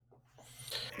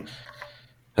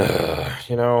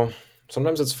You know,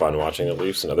 sometimes it's fun watching the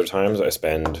Leafs, and other times I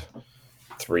spend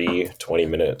 3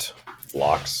 20-minute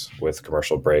blocks with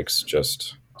commercial breaks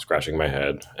just scratching my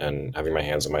head and having my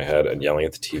hands on my head and yelling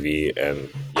at the TV and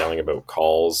yelling about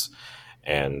calls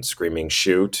and screaming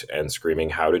shoot and screaming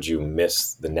how did you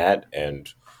miss the net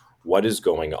and what is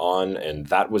going on, and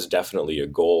that was definitely a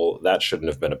goal, that shouldn't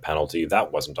have been a penalty,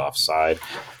 that wasn't offside.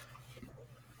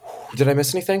 Did I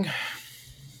miss anything?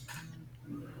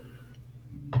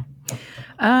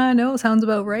 No, sounds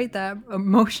about right. That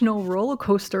emotional roller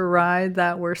coaster ride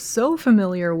that we're so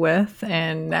familiar with,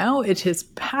 and now it is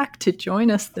back to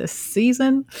join us this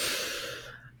season.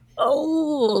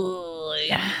 Oh,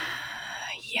 yeah.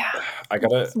 I This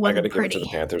gotta I wasn't gotta give it to the pretty.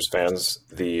 Panthers fans.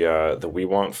 The we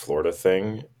want Florida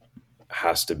thing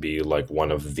has to be like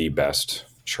one of the best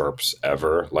chirps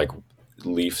ever. Like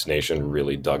Leafs Nation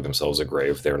really dug themselves a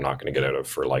grave they're not going to get out of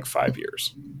for like 5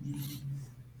 years.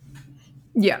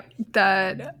 Yeah,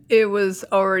 that it was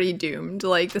already doomed.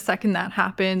 Like the second that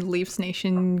happened, Leafs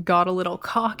Nation got a little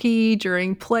cocky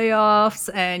during playoffs,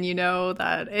 and you know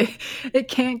that it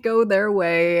can't go their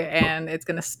way, and it's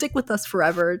gonna stick with us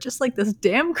forever, just like this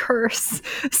damn curse.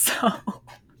 So,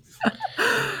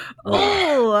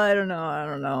 oh, I don't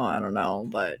know,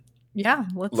 but yeah,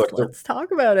 Look, let's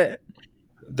talk about it.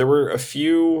 there were a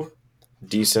few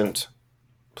decent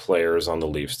players on the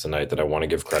Leafs tonight that I want to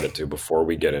give credit to before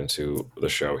we get into the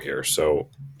show here. So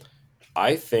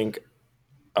I think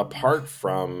apart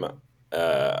from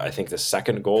I think the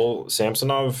second goal,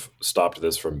 Samsonov stopped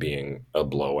this from being a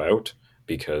blowout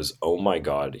because oh my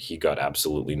god, he got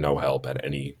absolutely no help at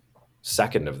any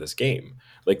second of this game.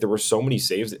 Like there were so many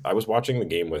saves. I was watching the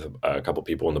game with a couple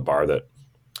people in the bar that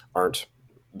aren't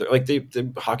like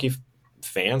the hockey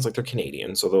fans, like they're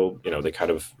Canadian, so they'll they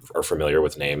kind of are familiar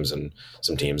with names and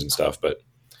some teams and stuff, but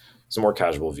some more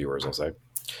casual viewers, I'll say,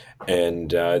 and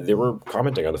they were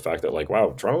commenting on the fact that like,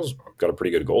 wow, Toronto's got a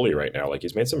pretty good goalie right now. Like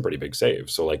he's made some pretty big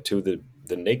saves. So like to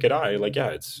the naked eye, like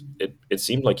yeah, it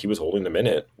seemed like he was holding the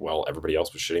minute while everybody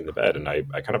else was shitting the bed, and I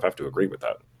kind of have to agree with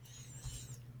that.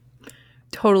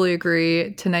 Totally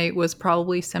agree. Tonight was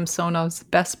probably Samsonov's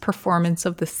best performance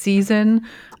of the season,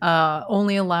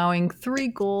 only allowing 3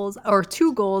 goals, or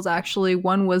 2 goals actually.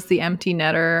 One was the empty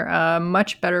netter.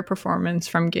 Much better performance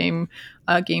from games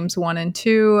 1 and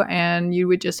 2, and you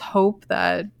would just hope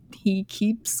that he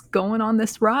keeps going on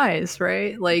this rise,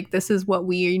 right? Like this is what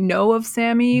we know of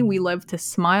Sammy. We love to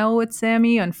smile with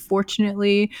Sammy.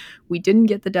 Unfortunately, we didn't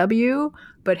get the W,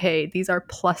 but hey, these are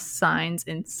plus signs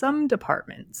in some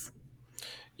departments.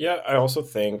 Yeah, I also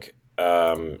think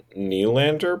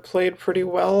Nylander played pretty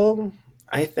well.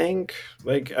 I think,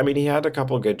 like, I mean, he had a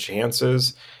couple good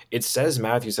chances. It says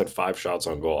Matthews had 5 shots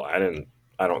on goal. I didn't.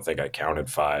 I don't think I counted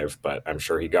five, but I'm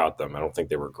sure he got them. I don't think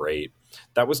they were great.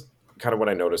 That was kind of what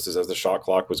I noticed is as the shot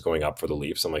clock was going up for the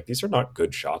Leafs, I'm like, these are not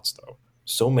good shots though.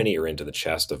 So many are into the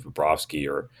chest of Bobrovsky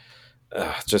or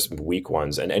just weak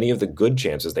ones, and any of the good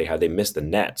chances they had, they missed the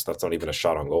nets. That's not even a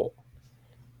shot on goal.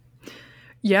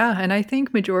 Yeah, and I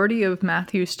think majority of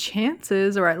Matthew's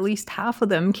chances, or at least half of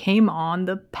them, came on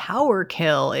the power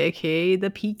kill, aka the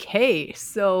PK.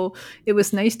 So it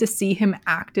was nice to see him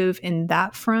active in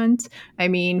that front. I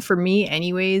mean, for me,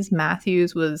 anyways,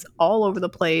 Matthews was all over the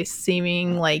place,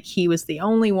 seeming like he was the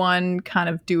only one kind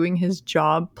of doing his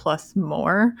job plus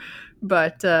more.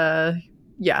 But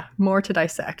yeah, more to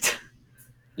dissect.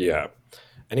 Yeah.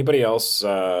 Anybody else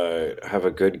have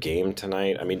a good game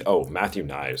tonight? I mean, oh, Matthew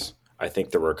Knies. I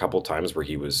think there were a couple times where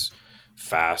he was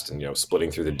fast and splitting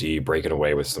through the D, breaking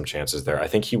away with some chances there. I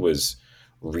think he was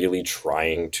really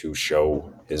trying to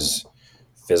show his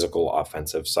physical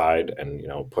offensive side and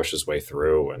push his way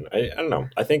through. And I don't know.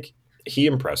 I think he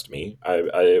impressed me.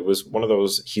 It was one of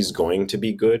those he's going to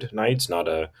be good nights, not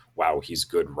a wow he's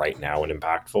good right now and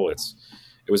impactful.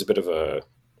 It was a bit of a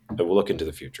look into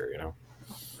the future.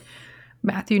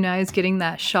 Matthew Nyes getting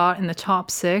that shot in the top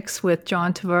 6 with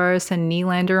John Tavares and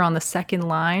Nylander on the second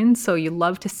line. So you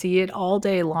love to see it all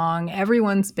day long.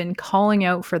 Everyone's been calling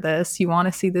out for this. You want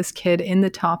to see this kid in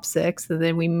the top 6. And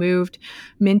then we moved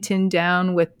Minton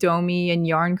down with Domi and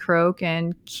Yarncroke,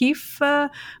 and Keefe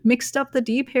mixed up the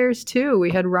D pairs too.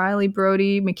 We had Riley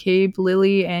Brody, McCabe,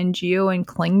 Lilly, and Geo and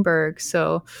Klingberg.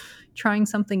 So trying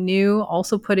something new,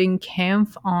 also putting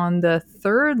Kampf on the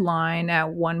third line at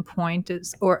one point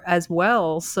as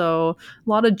well. So a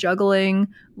lot of juggling,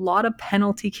 a lot of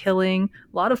penalty killing,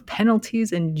 a lot of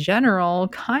penalties in general.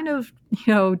 Kind of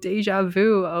deja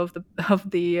vu of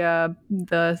the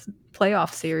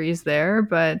playoff series there,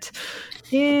 but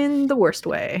in the worst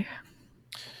way.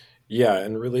 Yeah,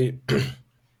 and really,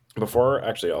 before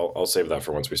actually, I'll save that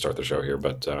for once we start the show here.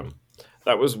 But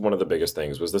that was one of the biggest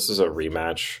things. Was this is a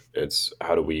rematch? It's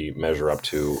how do we measure up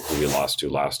to who we lost to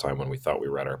last time when we thought we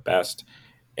were at our best?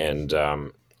 And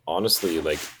honestly,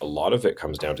 like a lot of it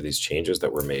comes down to these changes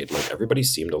that were made. Like everybody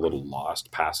seemed a little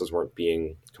lost. Passes weren't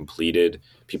being completed.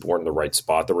 People weren't in the right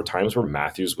spot. There were times where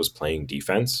Matthews was playing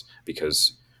defense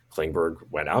because Klingberg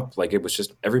went up. Like it was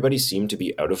just everybody seemed to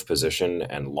be out of position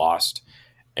and lost.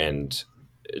 And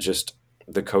just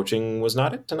the coaching was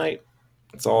not it tonight.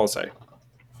 That's all I'll say.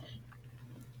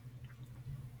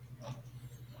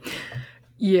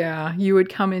 Yeah, you would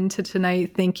come into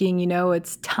tonight thinking,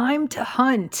 it's time to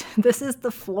hunt. This is the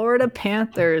Florida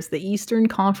Panthers, the Eastern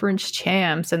Conference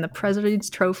champs, and the President's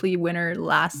Trophy winner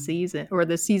last season or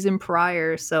the season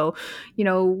prior. So,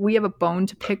 we have a bone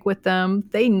to pick with them.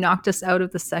 They knocked us out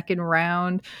of the second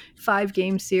round,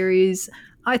 5-game series.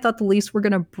 I thought the Leafs were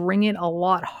going to bring it a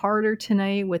lot harder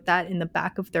tonight with that in the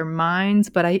back of their minds,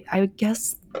 but I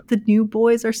guess the new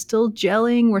boys are still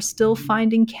gelling. We're still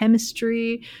finding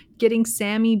chemistry, getting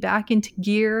Sammy back into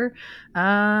gear.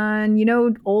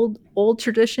 And, old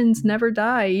traditions never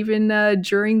die. Even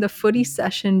during the footy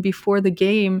session before the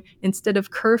game, instead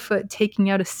of Kerfoot taking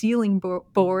out a ceiling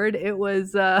board, it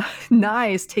was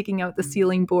Knies taking out the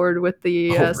ceiling board with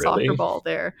the Really? soccer ball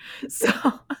there. So,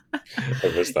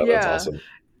 I missed that. yeah. That's awesome.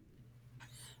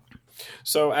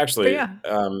 So actually, yeah.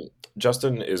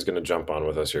 Justin is going to jump on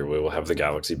with us here. We will have the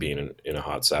Galaxy Bean in a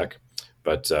hot sec.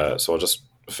 But so I'll just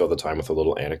fill the time with a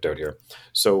little anecdote here.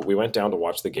 So we went down to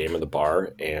watch the game in the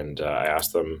bar, and I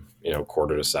asked them,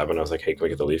 6:45. I was like, hey, can we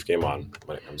get the Leaf game on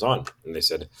when it comes on? And they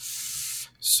said,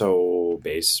 so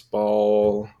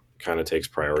baseball kind of takes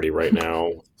priority right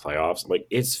now, playoffs. I'm like,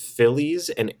 it's Phillies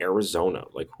and Arizona.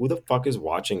 Like, who the fuck is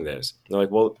watching this? And they're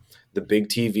like, well, the big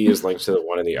TV is linked to the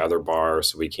one in the other bar,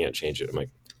 so we can't change it. I'm like,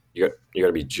 you got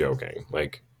to be joking.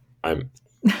 Like, I'm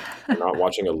not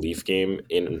watching a Leaf game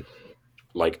in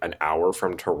like an hour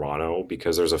from Toronto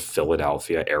because there's a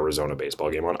Philadelphia Arizona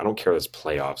baseball game on. I don't care. It's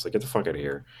playoffs. Like, get the fuck out of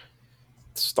here.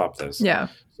 Stop this. Yeah.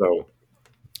 So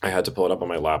I had to pull it up on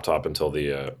my laptop until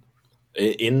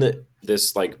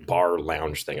this like bar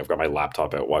lounge thing. I've got my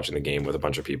laptop out watching the game with a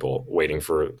bunch of people waiting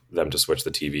for them to switch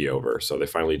the TV over. So they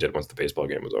finally did once the baseball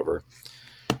game was over,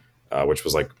 which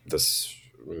was like this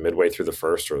midway through the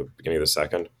first or beginning of the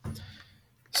second.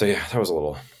 So yeah, that was a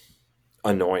little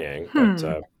annoying. But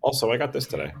also I got this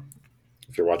today.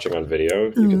 If you're watching on video,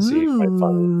 you can see my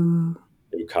fun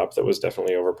new cup that was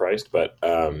definitely overpriced. But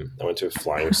I went to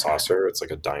Flying Saucer. It's like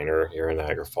a diner here in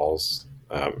Niagara Falls.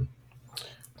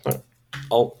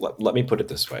 Let me put it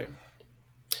this way.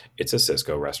 It's a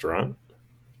Cisco restaurant.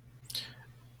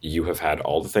 You have had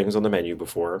all the things on the menu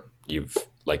before. You've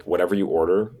like whatever you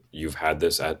order, you've had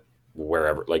this at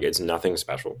wherever. Like it's nothing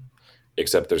special,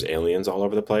 except there's aliens all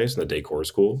over the place and the decor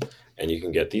is cool. And you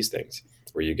can get these things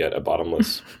where you get a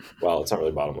bottomless. Well, it's not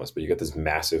really bottomless, but you get this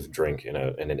massive drink in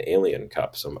an alien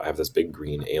cup. So I have this big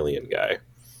green alien guy.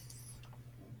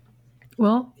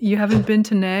 Well, you haven't been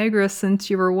to Niagara since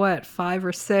you were, what, 5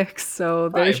 or 6? So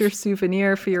there's your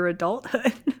souvenir for your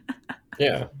adulthood.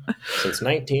 Yeah. Since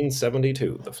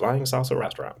 1972, the Flying Saucer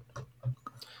Restaurant.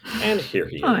 And here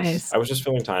he is. I was just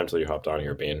filling time until you hopped on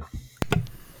here, Bean.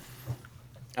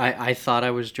 I thought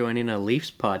I was joining a Leafs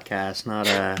podcast, not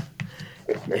a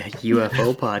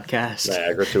UFO podcast.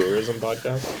 Niagara tourism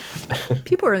podcast.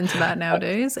 People are into that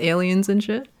nowadays. Aliens and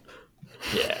shit.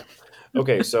 Yeah.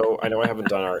 Okay, so I know I haven't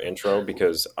done our intro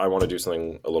because I want to do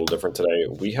something a little different today.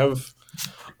 We have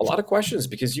a lot of questions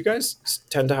because you guys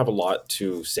tend to have a lot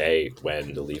to say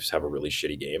when the Leafs have a really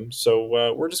shitty game.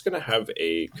 So we're just going to have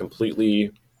a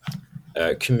completely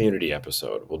community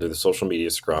episode. We'll do the social media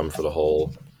scrum for the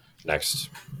whole next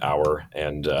hour,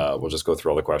 and we'll just go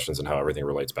through all the questions and how everything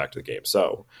relates back to the game.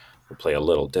 So we'll play a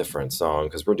little different song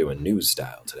because we're doing news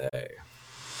style today.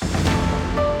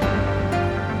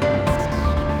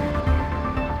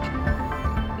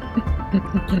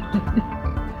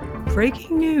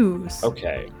 Breaking news.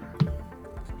 Okay.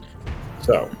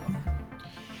 So,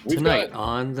 tonight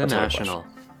on The National.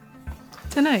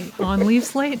 Tonight on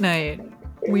Leafs Late Night,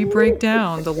 we break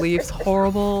down the Leafs'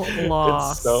 horrible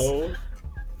loss.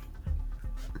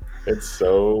 It's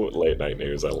so late night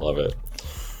news. I love it.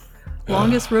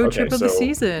 Longest road trip of the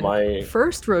season.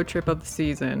 First road trip of the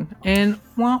season. And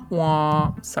wah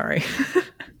wah. Sorry.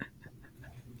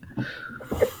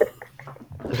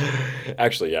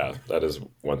 Actually, yeah, that is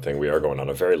one thing. We are going on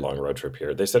a very long road trip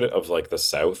here. They said it of like the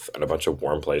South and a bunch of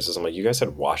warm places. I'm like, you guys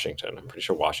said Washington. I'm pretty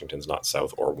sure Washington's not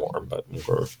South or warm, but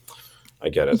I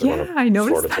get it. They're I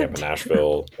noticed Florida, that Tampa,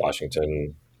 Nashville,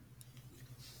 Washington,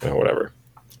 whatever.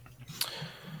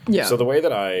 Yeah. So the way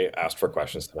that I asked for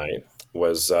questions tonight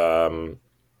was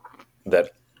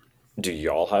that do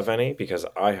y'all have any? Because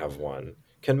I have one.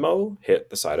 Can Mo hit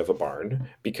the side of a barn?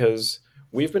 Because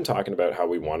we've been talking about how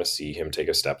we want to see him take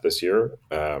a step this year,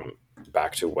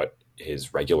 back to what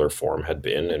his regular form had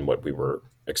been and what we were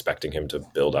expecting him to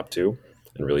build up to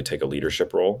and really take a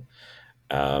leadership role.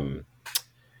 Um,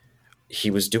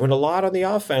 he was doing a lot on the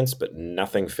offense, but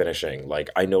nothing finishing. Like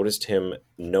I noticed him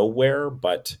nowhere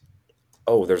but,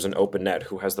 oh, there's an open net.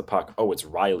 Who has the puck? Oh, it's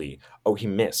Riley. Oh, he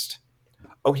missed.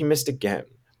 Oh, he missed again.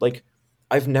 Like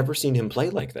I've never seen him play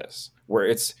like this,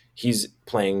 where he's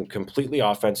playing completely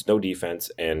offense, no defense,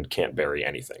 and can't bury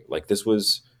anything. Like this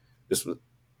was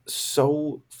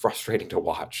so frustrating to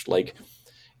watch. Like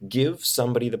give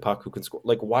somebody the puck who can score.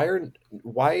 Like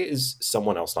why is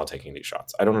someone else not taking these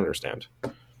shots? I don't understand.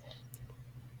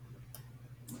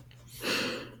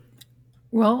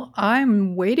 Well,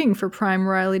 I'm waiting for Prime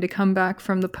Riley to come back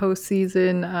from the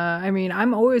postseason. I mean,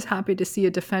 I'm always happy to see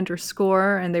a defender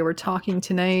score, and they were talking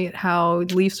tonight how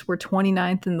Leafs were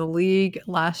 29th in the league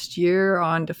last year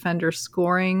on defender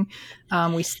scoring.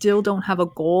 We still don't have a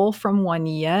goal from one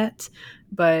yet,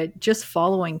 but just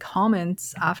following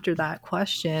comments after that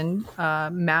question,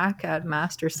 Mac at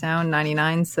Master Sound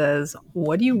 99 says,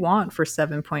 "What do you want for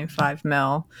 7.5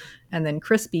 mil?" And then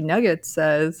Crispy Nuggets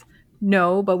says,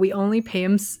 "No, but we only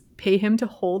pay him to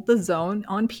hold the zone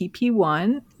on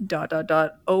PP1. Dot dot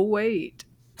dot. Oh wait,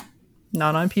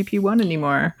 not on PP1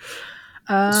 anymore."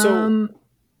 So Um,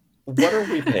 what are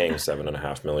we paying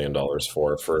 $7.5 million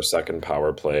for a second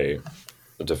power play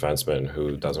defenseman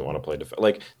who doesn't want to play defense?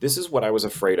 Like this is what I was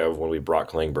afraid of when we brought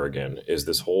Klingberg in. Is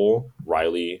this whole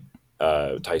Riley,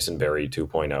 Tyson Berry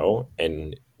 2.0,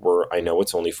 and I know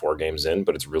it's only 4 games in,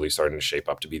 but it's really starting to shape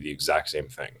up to be the exact same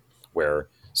thing, where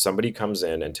somebody comes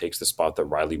in and takes the spot that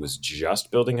Riley was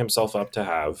just building himself up to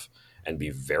have and be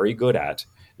very good at.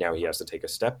 Now he has to take a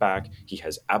step back. He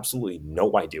has absolutely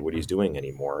no idea what he's doing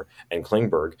anymore, and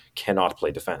Klingberg cannot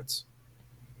play defense.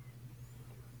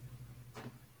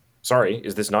 Sorry,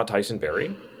 is this not Tyson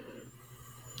Berry?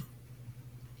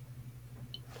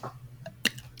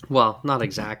 Well, not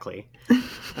exactly.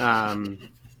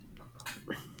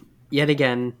 Yet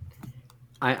again,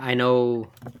 I know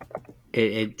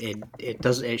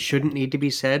it shouldn't need to be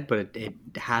said, but it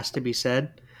has to be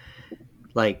said.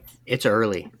 Like it's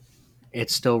early.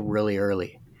 It's still really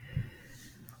early.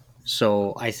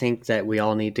 So I think that we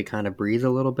all need to kind of breathe a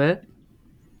little bit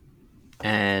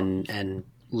and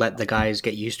let the guys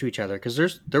get used to each other,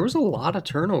 because there was a lot of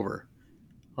turnover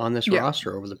on this Yeah.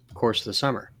 roster over the course of the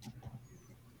summer.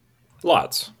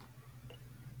 Lots.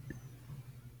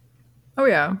 oh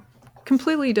yeah,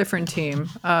 completely different team.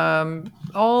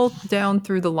 All down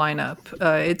through the lineup.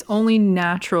 It's only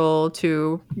natural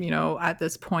to, at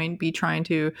this point, be trying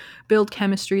to build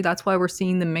chemistry. That's why we're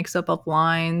seeing the mix up of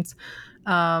lines.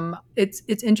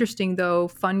 It's interesting though.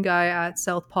 Fun guy at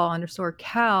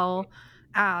Southpaw_Cal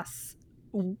asks,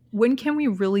 when can we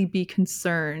really be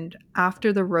concerned?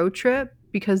 After the road trip,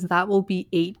 because that will be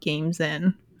 8 games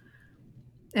in.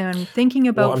 And I'm thinking Well,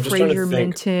 about I'm just trying to Fraser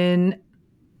think. Minton.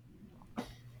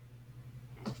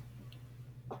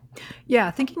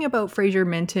 Yeah, thinking about Fraser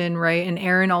Minton, right? And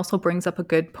Aaron also brings up a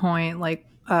good point, like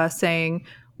saying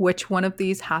which one of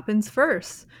these happens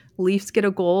first. Leafs get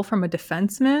a goal from a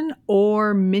defenseman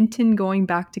or Minton going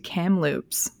back to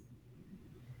Kamloops.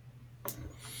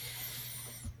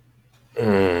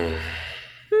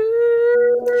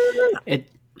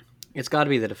 It's got to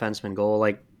be the defenseman goal.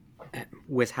 Like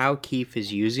with how Keefe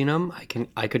is using him,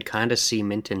 I could kind of see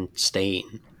Minton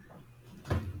staying.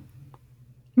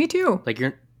 Me too. Like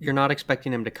you're not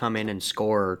expecting him to come in and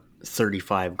score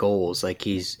 35 goals. Like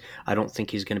I don't think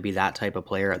he's going to be that type of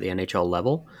player at the NHL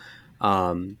level.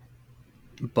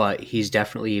 But he's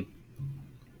definitely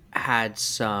had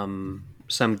some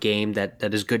game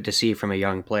that is good to see from a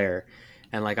young player.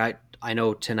 And like I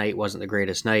know tonight wasn't the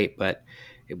greatest night, but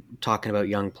talking about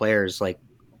young players, like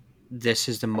this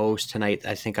is the most tonight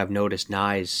I think I've noticed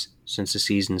Nyes since the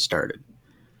season started.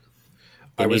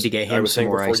 They need to get I him was some saying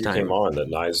more before ice you came time. on that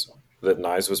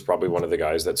Nyes was probably one of the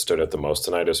guys that stood out the most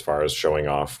tonight as far as showing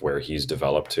off where he's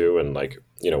developed to, and like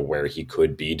where he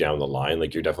could be down the line.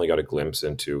 Like you definitely got a glimpse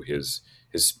into his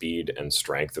speed and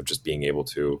strength of just being able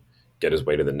to get his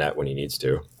way to the net when he needs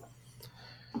to.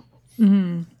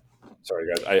 Mm-hmm. Sorry,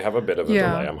 guys. I have a bit of a delay.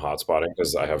 Yeah, I'm hotspotting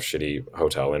because I have shitty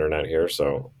hotel internet here,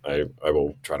 so I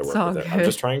will try to it's work all with it. I'm good.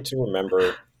 just trying to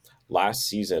remember last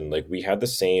season. Like we had the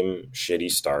same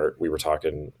shitty start. We were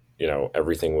talking,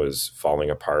 everything was falling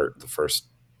apart the first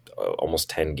almost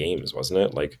 10 games, wasn't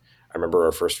it? Like I remember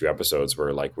our first few episodes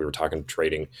where like we were talking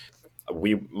trading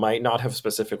we might not have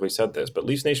specifically said this, but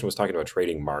Leafs Nation was talking about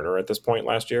trading Marner at this point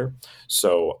last year.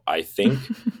 So I think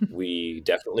we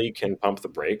definitely can pump the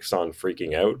brakes on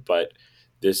freaking out, but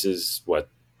this is what,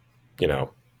 you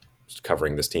know,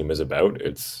 covering this team is about.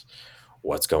 It's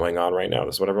what's going on right now.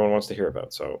 This is what everyone wants to hear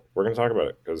about. So we're going to talk about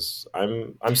it because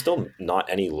I'm still not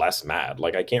any less mad.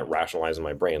 Like, I can't rationalize in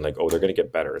my brain like, oh, they're going to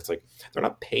get better. It's like they're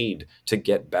not paid to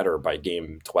get better by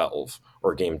game 12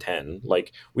 or game 10.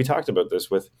 Like, we talked about this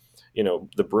with, you know,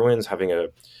 the Bruins having a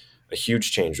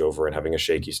huge changeover and having a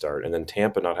shaky start, and then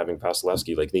Tampa not having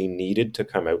Vasilevsky. Like, they needed to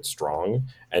come out strong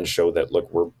and show that,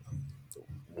 look, we're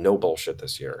no bullshit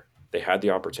this year. They had the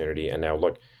opportunity, and now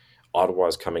look,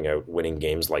 Ottawa's coming out winning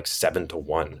games like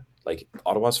 7-1. Like,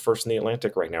 Ottawa's first in the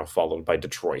Atlantic right now, followed by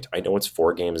Detroit. I know it's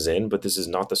 4 games in, but this is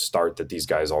not the start that these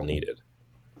guys all needed.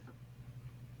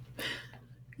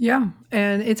 Yeah,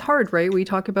 and it's hard, right? We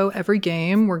talk about every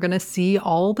game. We're going to see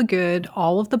all the good,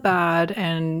 all of the bad,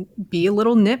 and be a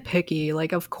little nitpicky.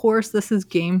 Like, of course, this is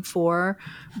game 4,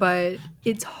 but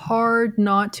it's hard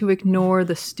not to ignore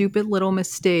the stupid little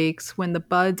mistakes when the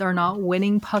Buds are not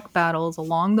winning puck battles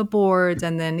along the boards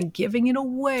and then giving it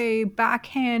away,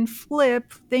 backhand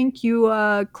flip. Thank you,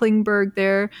 Klingberg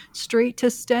there, straight to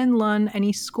Stenlund, and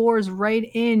he scores right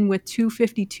in with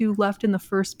 2:52 left in the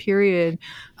first period.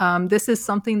 This is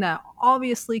something that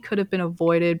obviously could have been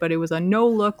avoided, but it was a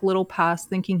no-look little pass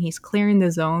thinking he's clearing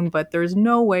the zone, but there's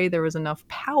no way there was enough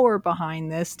power behind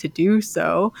this to do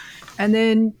so. And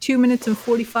then 2 minutes and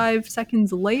 45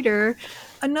 seconds later,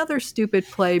 another stupid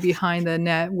play behind the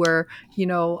net where, you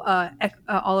know,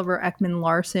 Oliver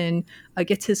Ekman-Larsson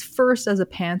gets his first as a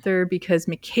Panther because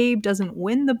McCabe doesn't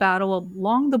win the battle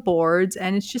along the boards,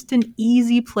 and it's just an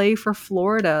easy play for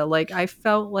Florida. Like, I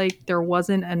felt like there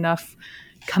wasn't enough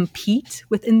compete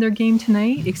within their game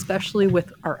tonight, especially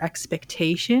with our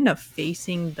expectation of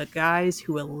facing the guys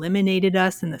who eliminated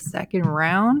us in the second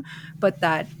round. But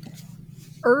that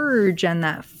urge and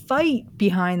that fight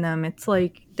behind them, it's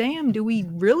like, damn, do we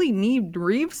really need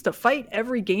Reeves to fight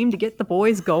every game to get the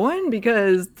boys going?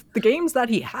 Because the games that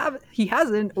he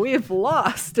hasn't, we have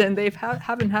lost, and they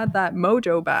haven't had that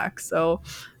mojo back. So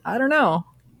I don't know.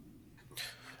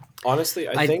 Honestly,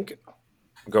 I think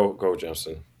go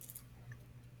Justin.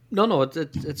 No,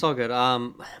 it's all good.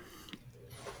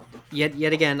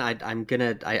 Yet again,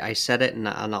 I said it and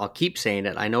I'll keep saying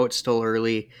it. I know it's still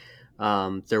early.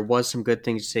 There was some good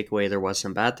things to take away. There was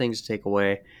some bad things to take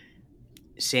away.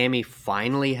 Sammy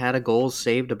finally had a goal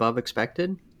saved above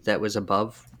expected that was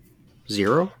above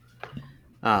 0.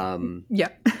 Yeah.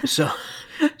 So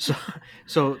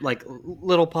like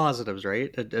little positives,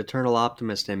 right? Eternal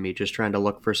optimist in me, just trying to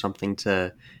look for something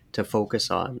to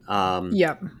focus on.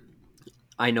 Yeah.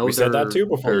 I know we said that too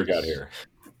before you got here.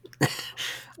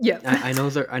 Yeah, I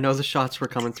know the shots were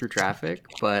coming through traffic,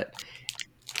 but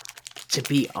to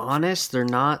be honest, they're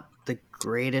not the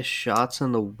greatest shots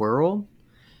in the world.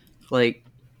 Like,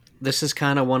 this is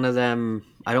kind of one of them.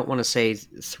 I don't want to say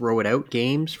throw it out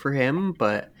games for him,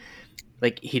 but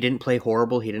like, he didn't play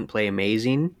horrible. He didn't play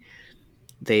amazing.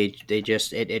 They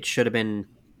just it should have been.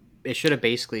 It should have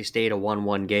basically stayed a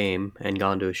 1-1 game and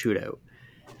gone to a shootout.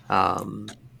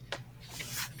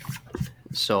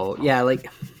 So yeah, like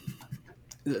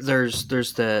there's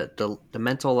the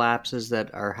mental lapses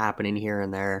that are happening here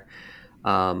and there.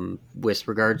 With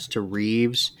regards to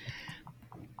Reeves,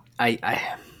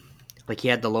 I like, he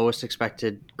had the lowest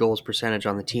expected goals percentage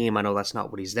on the team. I know that's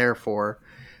not what he's there for,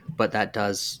 but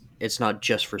it's not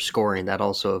just for scoring. That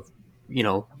also, you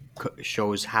know,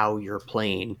 shows how you're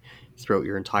playing throughout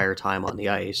your entire time on the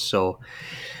ice. So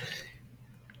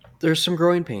there's some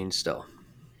growing pains still.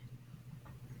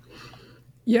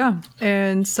 Yeah,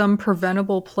 and some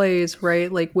preventable plays,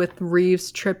 right? Like with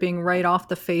Reeves tripping right off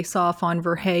the face-off on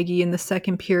Verhaeghe in the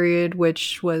second period,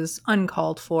 which was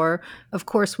uncalled for. Of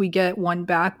course, we get one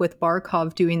back with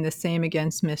Barkov doing the same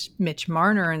against Mitch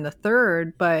Marner in the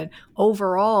third, but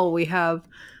overall we have,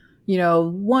 you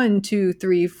know, 1, 2,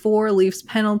 3, 4 Leafs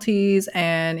penalties,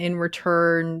 and in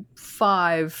return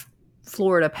 5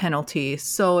 Florida penalties.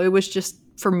 So it was just,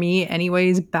 for me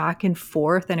anyways, back and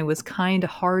forth, and it was kind of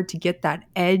hard to get that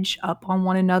edge up on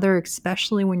one another,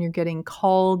 especially when you're getting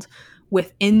called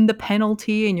within the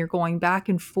penalty and you're going back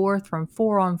and forth from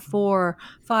 4-on-4,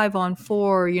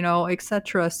 5-on-4, you know,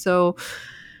 etc. So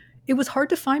it was hard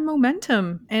to find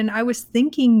momentum, and I was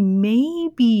thinking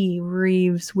maybe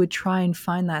Reeves would try and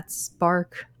find that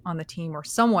spark on the team, or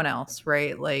someone else,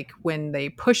 right? Like when they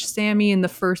pushed Sammy in the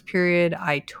first period,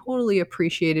 I totally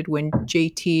appreciated when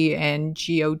JT and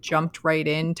Gio jumped right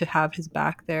in to have his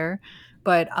back there.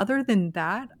 But other than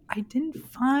that, I didn't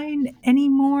find any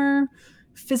more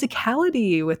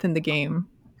physicality within the game.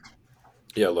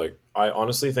 Yeah, like I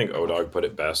honestly think Odog put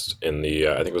it best in the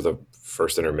I think it was the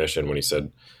first intermission when he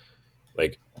said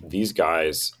like these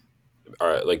guys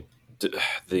are like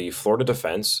the Florida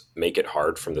defense make it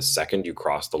hard from the second you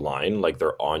cross the line. Like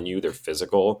they're on you, they're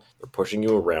physical, they're pushing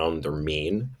you around, they're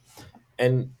mean.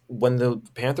 And when the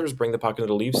Panthers bring the puck into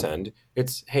the Leafs end,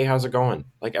 it's hey, how's it going?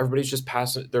 Like everybody's just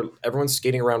passing. Everyone's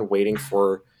skating around waiting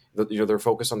for they're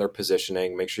focused on their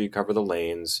positioning. Make sure you cover the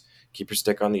lanes, keep your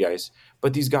stick on the ice.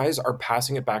 But these guys are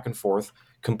passing it back and forth,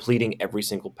 completing every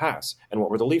single pass. And what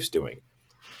were the Leafs doing?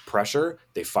 Pressure.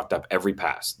 They fucked up every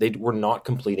pass. They were not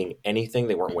completing anything.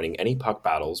 They weren't winning any puck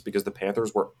battles because the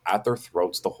Panthers were at their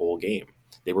throats the whole game.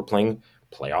 They were playing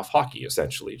playoff hockey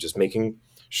essentially, just making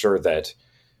sure that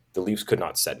the Leafs could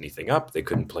not set anything up. They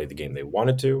couldn't play the game they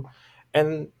wanted to.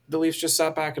 And the Leafs just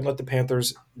sat back and let the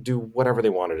Panthers do whatever they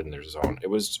wanted in their zone. It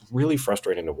was really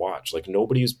frustrating to watch. Like no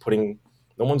one's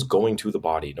going to the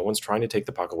body. No one's trying to take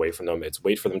the puck away from them. It's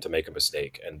wait for them to make a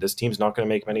mistake. And this team's not going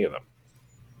to make many of them.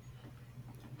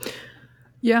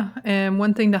 Yeah, and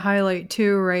one thing to highlight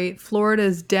too, right?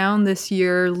 Florida's down this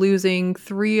year, losing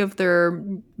three of their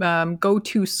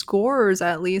go-to scorers.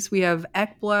 At least we have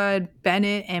Ekblad,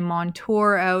 Bennett, and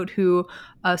Montour out, who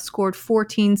scored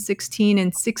 14, 16,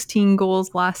 and 16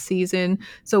 goals last season.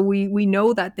 So we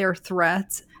know that they're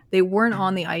threats. They weren't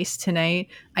on the ice tonight.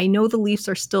 I know the Leafs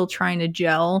are still trying to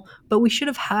gel, but we should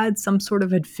have had some sort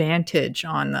of advantage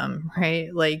on them,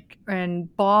 right? Like,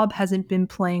 and Bob hasn't been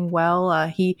playing well.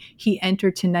 He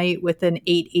entered tonight with an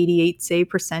 888 save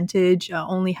percentage,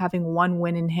 only having one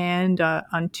win in hand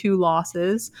on two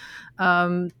losses.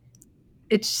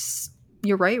 It's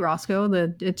You're right, Roscoe.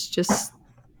 That it's just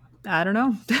I don't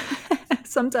know.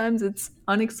 Sometimes it's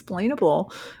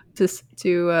unexplainable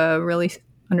to really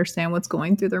understand what's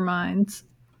going through their minds.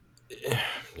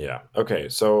 Yeah. Okay.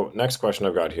 So next question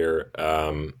I've got here.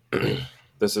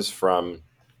 This is from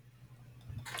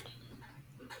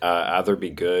Ather Be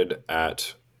Good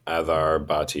at Athar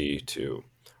Bati 2.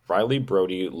 Riley,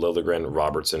 Brody, Liljegren,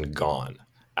 Robertson gone.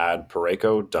 Add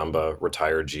Pareko, Dumba,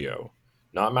 retire Geo.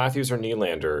 Not Matthews or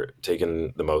Nylander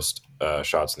taking the most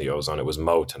shots in the ozone. It was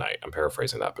Mo tonight. I'm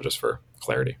paraphrasing that, but just for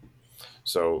clarity.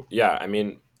 So yeah, I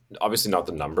mean, obviously not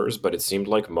the numbers, but it seemed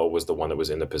like Mo was the one that was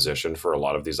in the position for a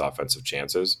lot of these offensive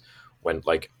chances. When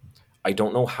like, I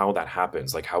don't know how that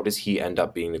happens. Like, how does he end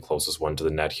up being the closest one to the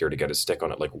net here to get his stick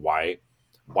on it? Like, why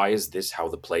is this how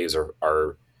the plays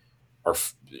are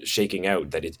shaking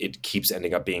out? That it keeps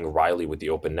ending up being Riley with the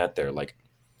open net there. Like,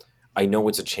 I know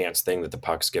it's a chance thing that the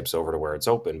puck skips over to where it's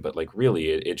open, but like really,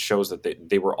 it shows that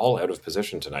they were all out of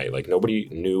position tonight. Like nobody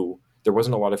knew. There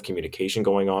wasn't a lot of communication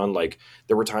going on. Like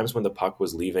there were times when the puck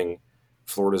was leaving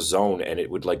Florida's zone and it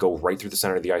would like go right through the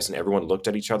center of the ice, and everyone looked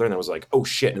at each other and it was like, "Oh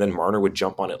shit!" And then Marner would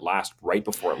jump on it last right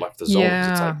before it left the zone because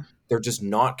it's like Yeah. they're just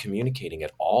not communicating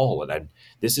at all. And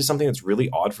this is something that's really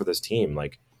odd for this team.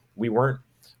 Like we weren't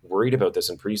worried about this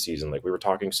in preseason. Like we were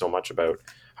talking so much about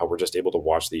how we're just able to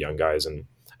watch the young guys and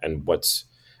what's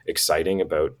exciting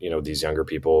about these younger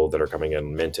people that are coming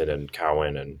in, Minton and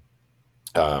Cowan and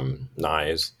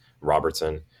Nyes,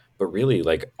 Robertson, but really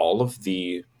like all of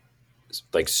the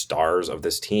like stars of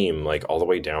this team, like all the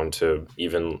way down to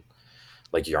even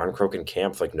like Yarncroke and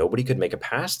Camp, like nobody could make a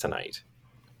pass tonight.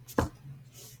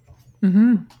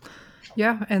 Hmm.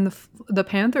 Yeah, and the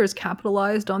Panthers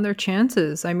capitalized on their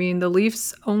chances. I mean, the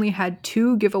Leafs only had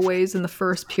two giveaways in the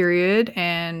first period,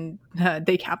 and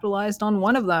they capitalized on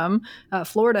one of them.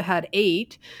 Florida had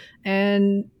eight,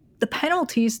 and the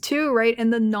penalties too, right?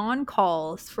 And the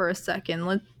non-calls for a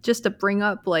second. Just to bring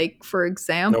up, like for No, but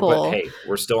example, hey,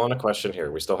 we're still on a question here.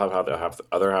 We still have the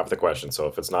other half of the question. So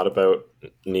if it's not about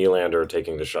Nylander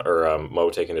taking the shot or Mo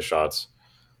taking the shots,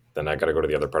 then I got to go to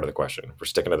the other part of the question. We're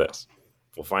sticking to this.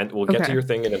 We'll get to okay, your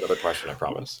thing in another question, I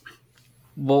promise.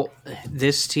 Well,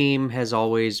 this team has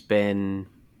always been,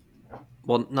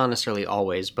 well, not necessarily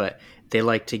always, but they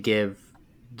like to give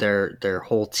their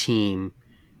whole team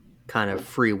kind of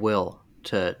free will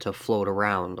to float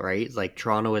around, right? Like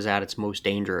Toronto is at its most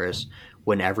dangerous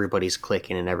when everybody's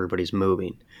clicking and everybody's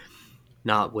moving,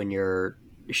 not when you're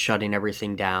shutting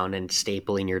everything down and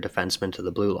stapling your defenseman to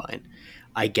the blue line.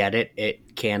 I get it.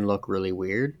 It can look really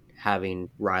weird having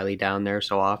Riley down there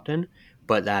so often,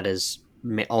 but that is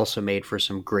also made for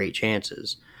some great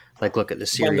chances. Like look at the When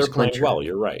series they're playing clincher. well,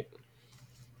 you're right.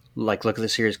 Like look at the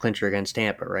series clincher against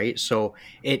Tampa, right? So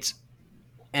it's,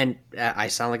 and I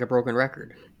sound like a broken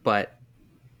record, but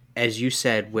as you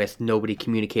said, with nobody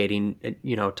communicating,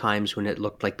 times when it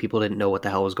looked like people didn't know what the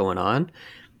hell was going on,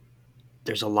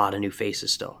 there's a lot of new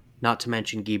faces still. Not to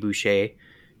mention Guy Boucher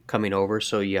coming over,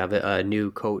 so you have a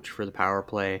new coach for the power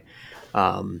play.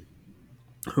 Um,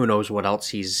 who knows what else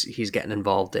he's getting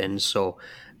involved in. So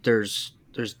there's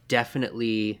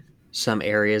definitely some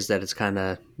areas that it's kind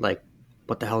of like,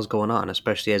 what the hell's going on,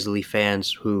 especially as Leaf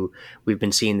fans who we've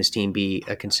been seeing this team be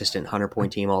a consistent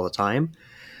 100-point team all the time.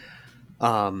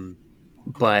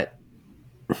 But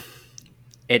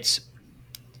it's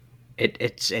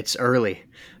early.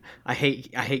 I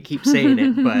hate keep saying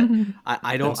it, but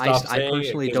I don't. I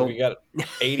personally don't. We got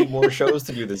 80 more shows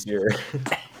to do this year.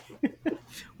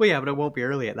 Well, yeah, but it won't be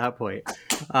early at that point.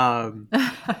 No,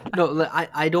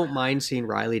 I don't mind seeing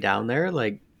Riley down there,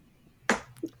 like,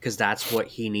 because that's what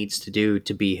he needs to do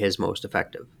to be his most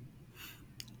effective.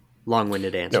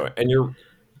 Long-winded answer. No,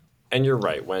 and you're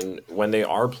right. When they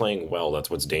are playing well, that's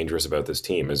what's dangerous about this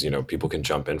team is, people can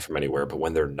jump in from anywhere, but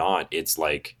when they're not, it's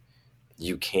like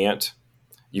you can't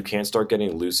start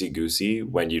getting loosey-goosey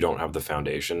when you don't have the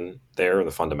foundation there, the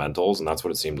fundamentals, and that's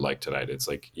what it seemed like tonight. It's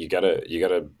like you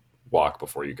gotta walk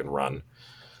before you can run.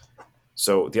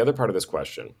 So the other part of this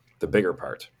question, the bigger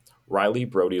part, Riley,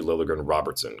 Brody, Liljegren,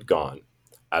 Robertson, gone.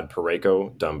 Add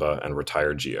Parayko, Dumba, and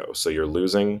retired Gio. So you're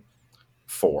losing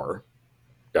 4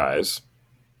 guys,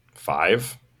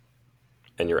 5,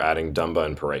 and you're adding Dumba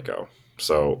and Parayko.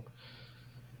 So,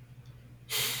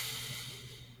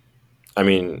 I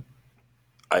mean,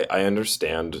 I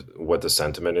understand what the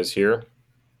sentiment is here.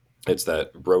 It's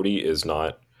that Brody is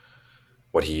not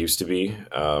what he used to be.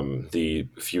 The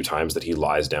few times that he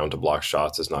lies down to block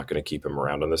shots is not going to keep him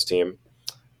around on this team.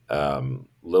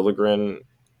 Liljegren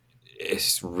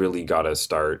is really got to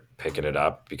start picking it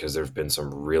up because there have been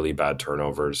some really bad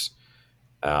turnovers.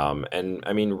 And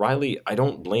I mean, Riley, I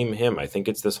don't blame him. I think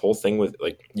it's this whole thing with,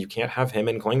 like, you can't have him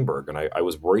and Klingberg. And I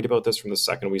was worried about this from the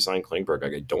second we signed Klingberg.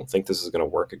 I don't think this is going to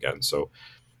work again. So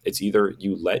it's either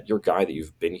you let your guy that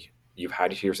you've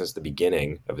had here since the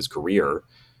beginning of his career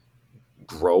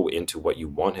grow into what you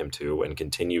want him to and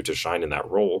continue to shine in that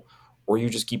role, or you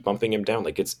just keep bumping him down.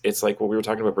 Like it's like what we were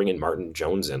talking about bringing Martin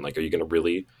Jones in. Like, are you going to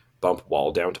really bump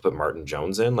Wall down to put Martin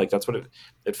Jones in? Like, that's what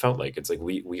it felt like. It's like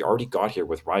we already got here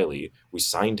with Riley. We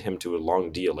signed him to a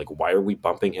long deal. Like, why are we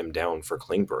bumping him down for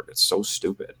Klingberg? It's so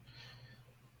stupid.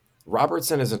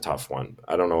 Robertson is a tough one.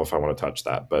 I don't know if I want to touch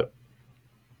that, but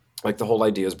like the whole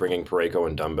idea is bringing Parayko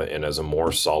and Dumba in as a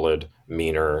more solid,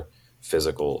 meaner,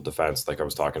 physical defense, like I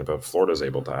was talking about Florida's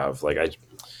able to have. Like,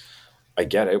 I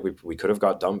get it. We could have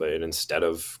got Dumba in instead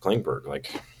of Klingberg.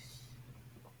 Like,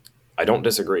 I don't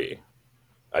disagree.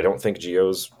 I don't think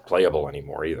Gio's playable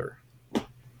anymore either.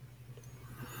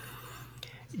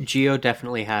 Gio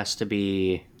definitely has to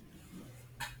be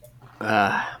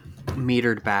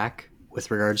metered back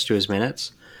with regards to his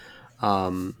minutes.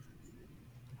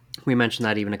 We mentioned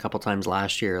that even a couple times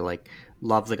last year. Like,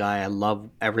 love the guy. I love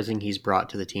everything he's brought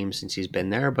to the team since he's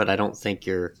been there, but I don't think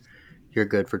you're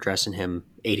good for dressing him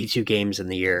 82 games in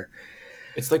the year.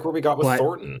 It's like what we got with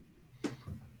Thornton.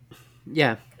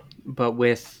 Yeah, but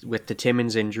with the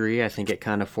Timmins injury, I think it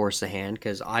kind of forced the hand,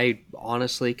 because I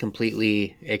honestly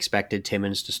completely expected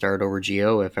Timmins to start over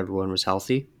Gio if everyone was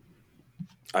healthy.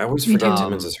 I always forget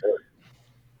Timmins is hurt.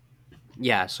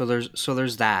 Yeah, so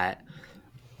there's that.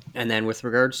 And then with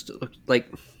regards to,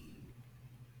 like,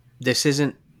 this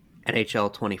isn't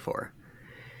NHL 24.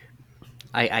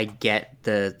 I get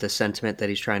the sentiment that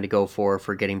he's trying to go for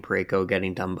getting Parayko,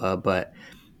 getting Dumba, but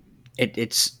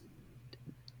it's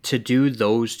to do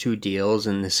those 2 deals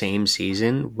in the same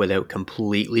season without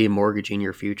completely mortgaging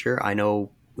your future. I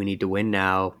know we need to win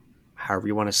now, however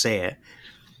you want to say it,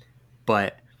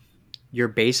 but you're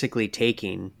basically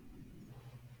taking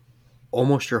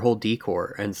almost your whole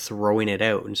decor and throwing it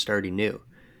out and starting new.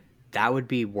 That would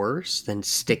be worse than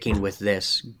sticking with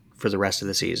this for the rest of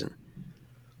the season.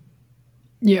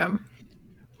 Yeah.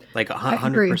 Like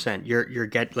 100%. You're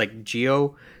get like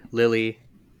Gio, Lily,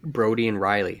 Brody, and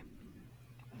Riley.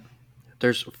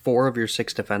 There's 4 of your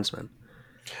 6 defensemen.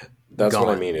 That's gone,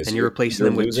 what I mean. And you're replacing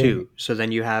them with 2. So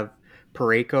then you have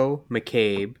Parayko,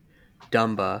 McCabe,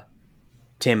 Dumba,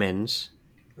 Timmins.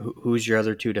 Who's your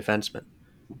other 2 defensemen?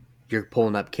 You're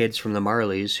pulling up kids from the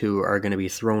Marlies who are going to be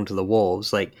thrown to the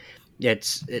Wolves. Like,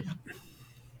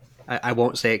 I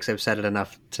won't say it because I've said it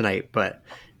enough tonight, but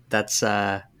that's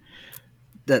I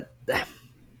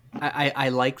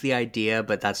like the idea,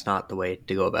 but that's not the way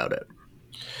to go about it.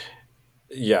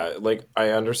 Yeah, like,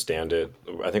 I understand it.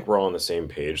 I think we're all on the same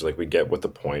page. Like, we get what the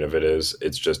point of it is.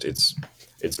 It's just it's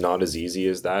not as easy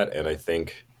as that. And I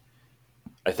think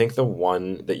the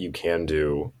one that you can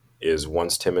do is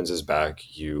once Timmins is back,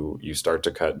 you start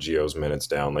to cut Gio's minutes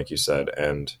down, like you said,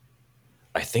 and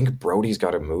I think Brody's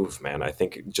got to move, man. I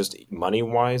think just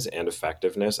money-wise and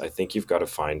effectiveness, I think you've got to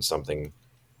find somebody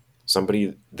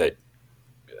that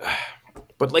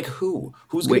But like who's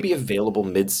going to Wait, be available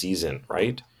mid-season,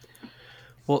 right?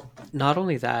 well, not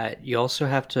only that, you also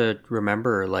have to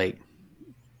remember like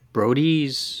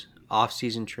Brody's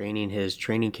off-season training, his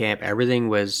training camp, everything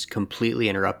was completely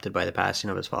interrupted by the passing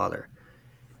of his father.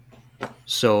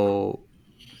 So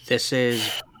this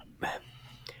is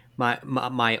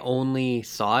my only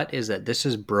thought is that this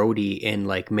is Brody in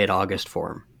like mid-August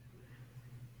form,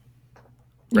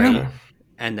 Yeah. right?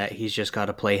 And that he's just got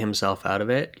to play himself out of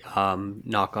it.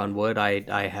 Knock on wood,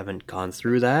 I haven't gone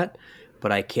through that,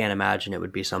 but I can't imagine it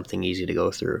would be something easy to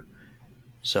go through.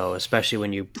 So especially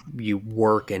when you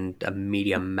work in a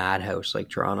media madhouse like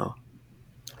Toronto.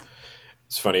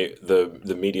 It's funny,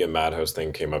 the media madhouse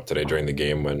thing came up today during the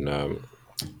game when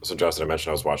so Justin, I mentioned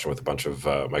I was watching with a bunch of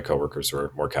my coworkers who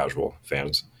are more casual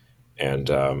fans, and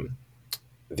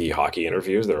the hockey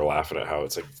interviews, they were laughing at how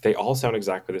it's like they all sound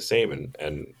exactly the same,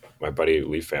 and my buddy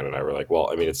Leaf fan and I were like,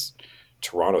 well, I mean, it's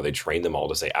Toronto. They train them all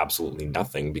to say absolutely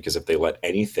nothing because if they let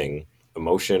anything,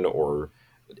 emotion or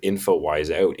info wise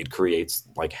out, it creates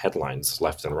like headlines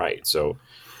left and right. So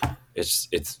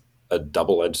it's a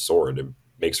double edged sword. It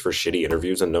makes for shitty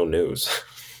interviews and no news.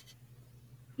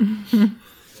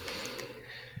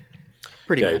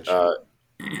 Pretty Okay,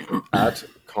 much. at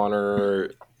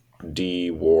Connor D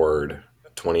Ward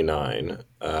 29.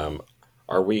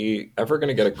 Are we ever going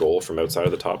to get a goal from outside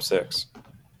of the top six?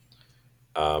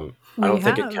 I We don't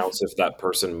think it have. counts if that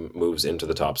person moves into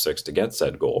the top six to get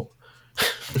said goal.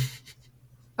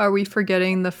 Are we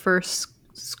forgetting the first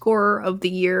scorer of the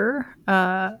year?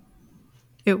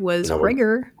 It was No,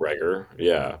 Gregor. Gregor.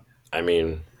 Yeah. I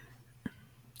mean,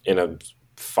 in a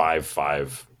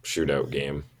 5-5 shootout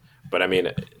game. But I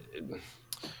mean,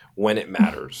 when it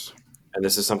matters, and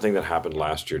this is something that happened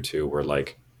last year too, where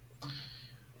like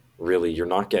really you're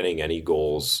not getting any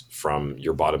goals from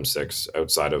your bottom six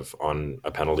outside of on a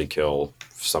penalty kill,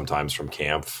 sometimes from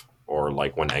Kampf or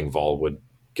like when Engvall would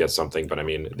get something. But I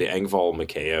mean, the Engvall,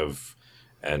 Mikheyev,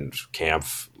 and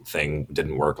Kampf thing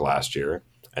didn't work last year.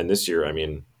 And this year, I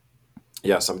mean,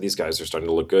 yeah, some of these guys are starting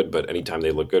to look good, but anytime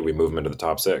they look good, we move them into the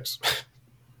top six.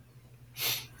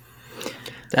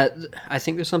 That I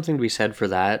think there's something to be said for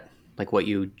that, like what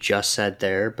you just said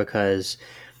there, because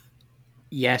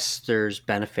yes, there's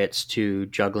benefits to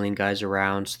juggling guys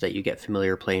around so that you get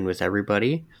familiar playing with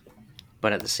everybody,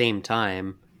 but at the same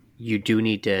time, you do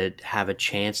need to have a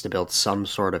chance to build some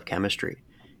sort of chemistry.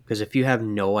 Because if you have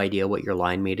no idea what your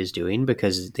line mate is doing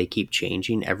because they keep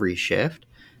changing every shift,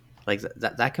 like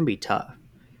that can be tough.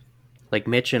 Like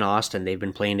Mitch and Austin, they've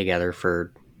been playing together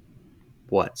for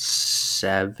what,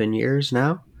 7 years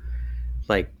now?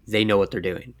 Like they know what they're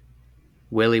doing.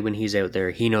 Willie, when he's out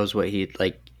there, he knows what he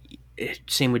like.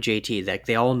 Same with JT. Like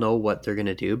they all know what they're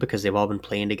gonna do because they've all been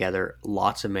playing together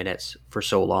lots of minutes for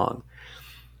so long.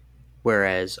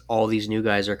 Whereas all these new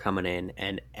guys are coming in,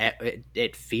 and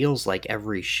it feels like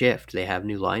every shift they have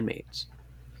new line mates.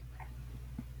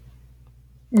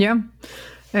 Yeah.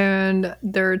 And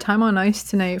their time on ice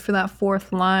tonight for that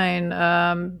fourth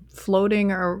line,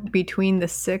 floating or between the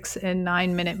 6 and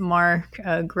 9 minute mark,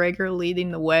 Gregor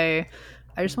leading the way.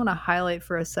 I just want to highlight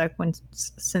for a sec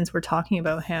since we're talking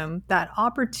about him, that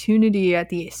opportunity at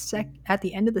the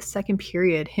end of the second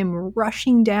period, him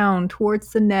rushing down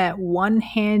towards the net,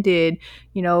 one-handed,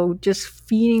 just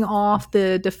feeding off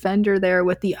the defender there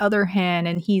with the other hand,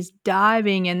 and he's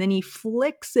diving, and then he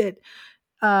flicks it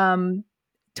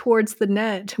towards the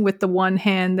net with the one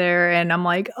hand there, and I'm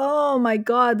like, oh my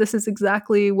god, this is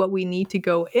exactly what we need to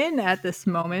go in at this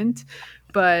moment.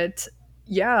 But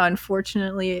yeah,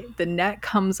 unfortunately the net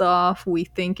comes off. We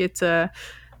think it's a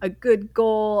good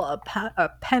goal, a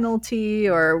penalty,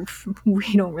 or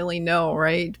we don't really know,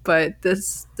 right? But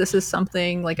this is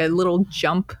something like a little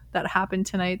jump that happened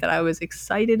tonight that I was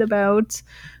excited about,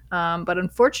 but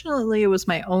unfortunately it was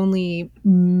my only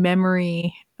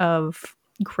memory of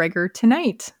Gregor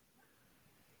tonight.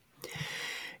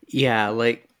 Yeah,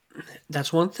 like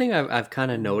that's one thing I've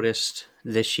kind of noticed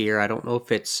this year. I don't know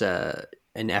if it's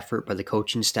an effort by the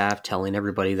coaching staff telling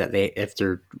everybody that if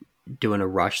they're doing a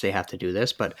rush, they have to do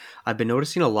this. But I've been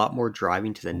noticing a lot more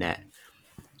driving to the net,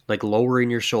 like lowering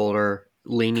your shoulder,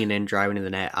 leaning in, driving to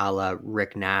the net, a la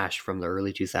Rick Nash from the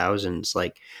early 2000s.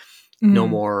 Like no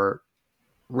more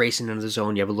racing into the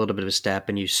zone. You have a little bit of a step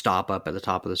and you stop up at the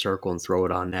top of the circle and throw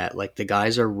it on net. Like the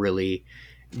guys are really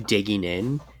digging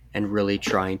in and really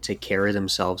trying to carry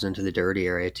themselves into the dirty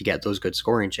area to get those good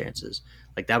scoring chances.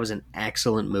 Like that was an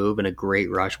excellent move and a great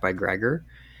rush by Gregor.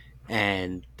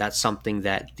 And that's something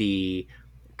that the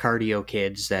cardio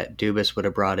kids that Dubas would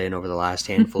have brought in over the last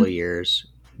handful of years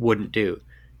wouldn't do.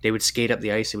 They would skate up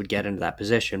the ice, they would get into that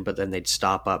position, but then they'd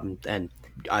stop up and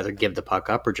either give the puck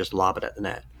up or just lob it at the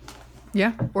net.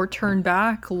 Yeah, or turn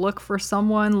back, look for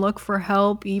someone, look for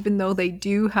help, even though they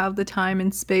do have the time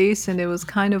and space. And it was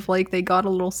kind of like they got a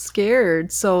little scared.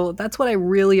 So that's what I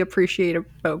really appreciate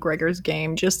about Gregor's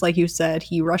game. Just like you said,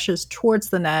 he rushes towards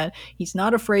the net. He's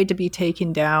not afraid to be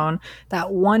taken down.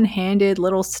 That one-handed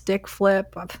little stick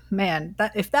flip, man,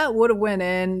 that if that would have went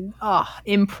in,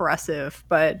 impressive.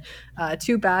 But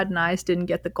too bad Nyes didn't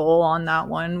get the goal on that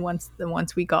one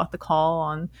once we got the call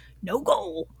on no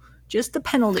goal. Just the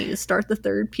penalty to start the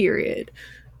third period.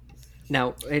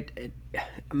 Now,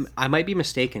 I might be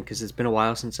mistaken because it's been a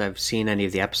while since I've seen any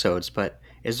of the episodes, but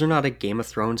is there not a Game of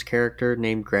Thrones character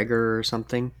named Gregor or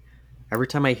something? Every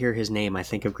time I hear his name, I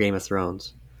think of Game of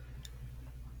Thrones.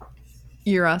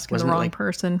 You're asking the wrong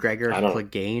person. Gregor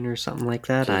Clegane or something like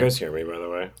that? Can you guys hear me, by the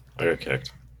way? I got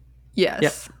kicked. Yes.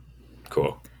 Yep.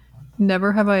 Cool.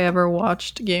 Never have I ever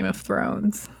watched Game of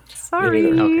Thrones. Sorry.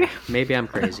 Okay. Maybe I'm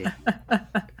crazy.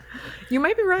 You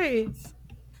might be right.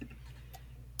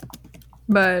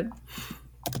 But,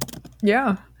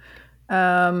 yeah.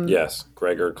 Yes,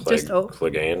 Gregor Clegane. Oh.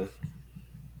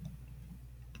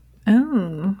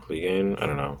 Clegane? I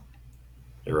don't know.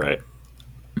 You're right.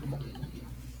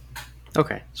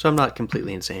 Okay, so I'm not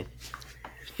completely insane.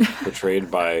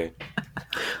 Portrayed by...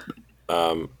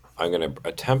 I'm going to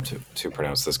attempt to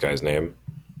pronounce this guy's name.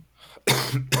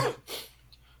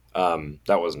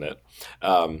 That wasn't it.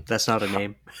 That's not a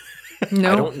name.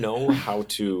 No. I don't know how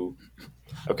to...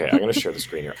 Okay, I'm going to share the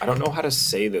screen here. I don't know how to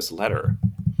say this letter.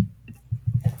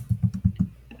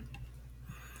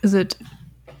 Is it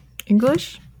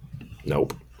English?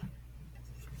 Nope.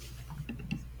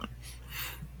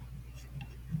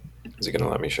 Is he going to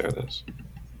let me share this?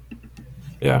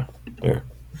 Yeah, here.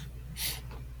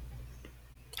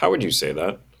 How would you say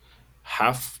that?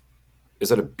 Half...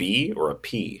 Is it a B or a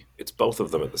P? It's both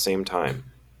of them at the same time.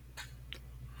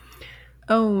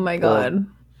 Oh my god.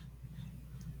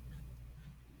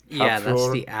 Yeah,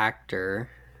 that's the actor.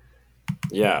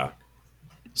 Yeah.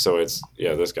 So it's,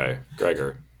 this guy,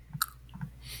 Gregor.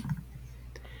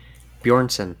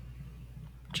 Bjornsson.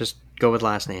 Just go with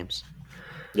last names.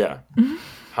 Yeah.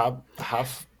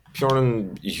 Half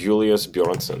Bjorn Julius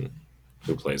Bjornsson,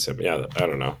 who plays him. Yeah, I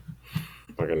don't know.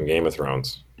 Fucking Game of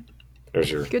Thrones.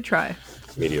 There's your Good try.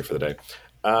 media for the day.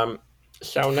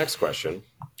 So next question.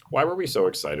 Why were we so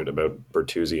excited about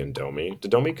Bertuzzi and Domi? Did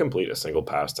Domi complete a single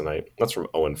pass tonight? That's from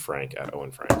Owen Frank at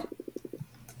Owen Frank.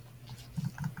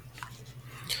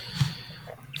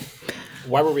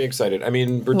 Why were we excited? I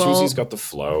mean, Bertuzzi's got the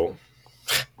flow.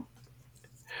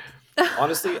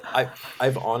 Honestly,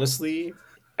 I've honestly,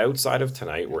 outside of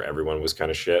tonight where everyone was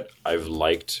kind of shit, I've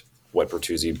liked what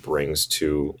Bertuzzi brings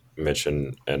to Mitch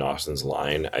and Austin's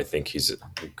line. I think he's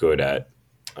good at,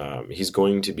 he's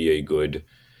going to be a good,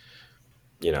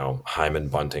 Hyman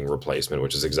Bunting replacement,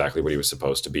 which is exactly what he was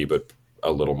supposed to be, but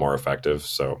a little more effective.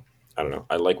 So I don't know.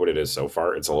 I like what it is so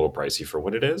far. It's a little pricey for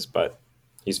what it is, but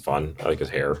he's fun. I like his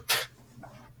hair.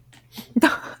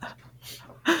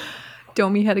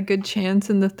 Domi had a good chance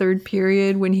in the third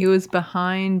period when he was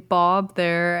behind Bob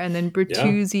there, and then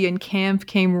Bertuzzi and Kampf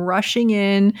came rushing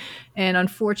in, and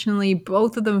unfortunately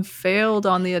both of them failed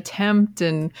on the attempt.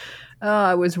 And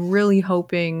I was really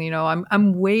hoping,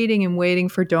 I'm waiting and waiting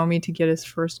for Domi to get his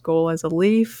first goal as a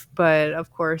Leaf, but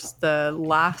of course the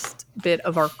last bit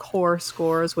of our core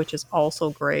scores, which is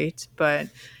also great. But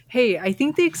hey, I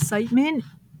think the excitement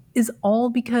is all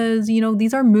because,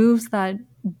 these are moves that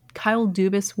Kyle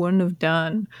Dubas wouldn't have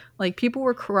done. Like, people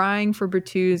were crying for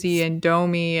Bertuzzi and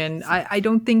Domi, and I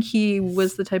don't think he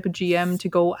was the type of GM to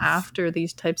go after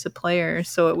these types of players.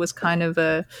 So it was kind of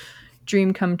a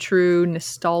dream come true,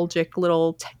 nostalgic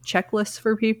little checklist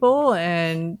for people,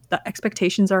 and the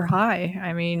expectations are high.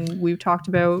 I mean, we've talked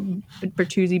about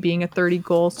Bertuzzi being a 30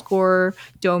 goal scorer.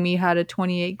 Domi had a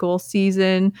 28 goal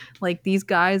season. Like, these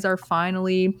guys are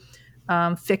finally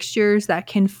fixtures that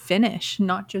can finish,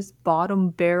 not just bottom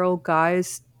barrel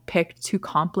guys picked to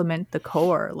complement the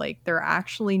core. Like, they're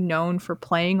actually known for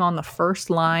playing on the first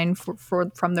line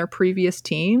from their previous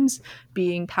teams,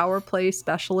 being power play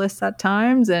specialists at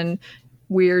times, and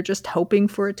we're just hoping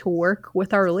for it to work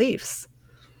with our Leafs.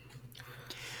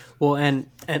 Well, and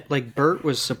like, Bert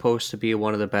was supposed to be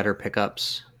one of the better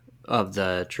pickups of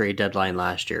the trade deadline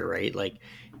last year, right? Like,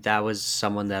 that was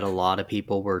someone that a lot of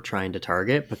people were trying to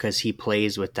target because he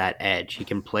plays with that edge. He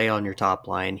can play on your top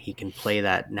line. He can play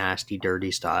that nasty, dirty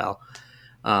style.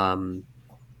 And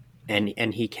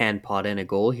he can pot in a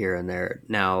goal here and there.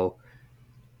 Now,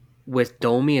 with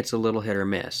Domi, it's a little hit or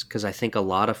miss because I think a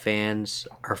lot of fans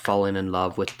are falling in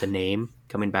love with the name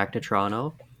coming back to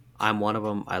Toronto. I'm one of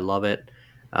them. I love it.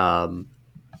 But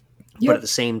at the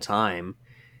same time,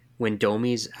 when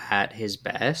Domi's at his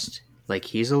best, like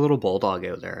he's a little bulldog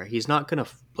out there. He's not gonna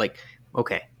like.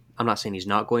 Okay, I'm not saying he's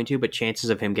not going to, but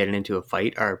chances of him getting into a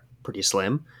fight are pretty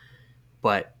slim.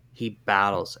 But he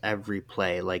battles every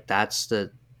play. Like that's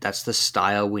the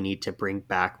style we need to bring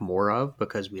back more of,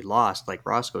 because we lost, like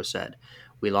Roscoe said,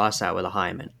 we lost that with a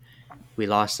Hyman. We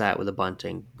lost that with a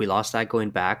Bunting. We lost that going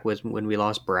back with when we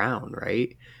lost Brown,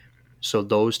 right? So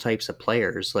those types of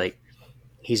players, like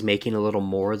he's making a little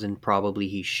more than probably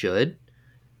he should.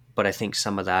 But I think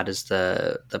some of that is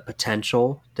the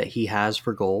potential that he has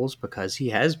for goals, because he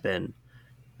has been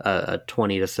a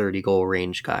 20 to 30 goal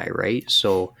range guy, right?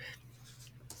 So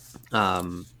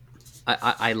I'm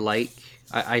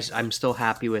still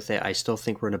happy with it. I still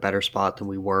think we're in a better spot than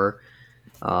we were.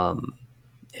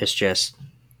 It's just,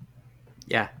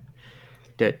 yeah.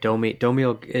 Domi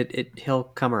will, he'll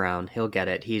come around. He'll get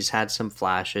it. He's had some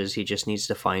flashes. He just needs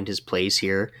to find his place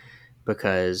here,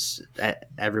 because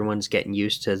everyone's getting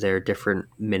used to their different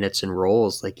minutes and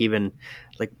roles. Like even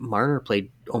like Marner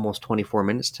played almost 24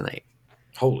 minutes tonight.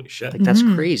 Holy shit. Like that's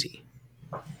crazy.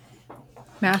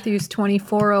 Matthews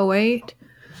 24:08.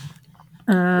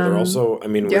 They're also, I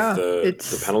mean, with yeah,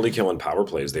 the penalty kill and power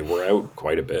plays, they were out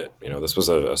quite a bit. You know, this was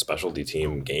a specialty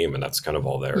team game, and that's kind of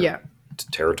all their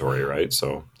territory, right?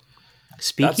 So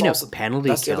speaking of penalty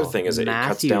that's kill, the other thing, is it cuts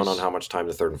Matthews, down on how much time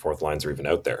the third and fourth lines are even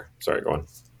out there. Sorry, go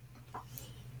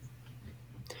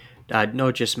on.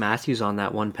 No, just Matthews on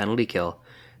that one penalty kill.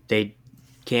 I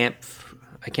can't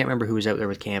remember who was out there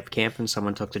with Camp and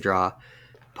someone took the draw.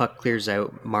 Puck clears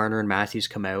out. Marner and Matthews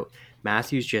come out.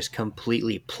 Matthews just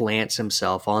completely plants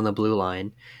himself on the blue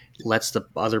line, lets the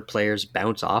other players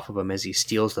bounce off of him as he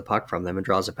steals the puck from them and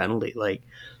draws a penalty. Like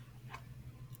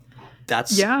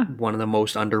that's one of the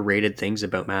most underrated things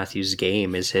about Matthews'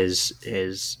 game is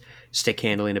his stick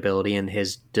handling ability and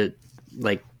his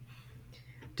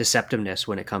deceptiveness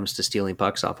when it comes to stealing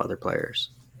pucks off other players.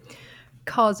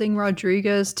 Causing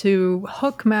Rodriguez to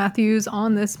hook Matthews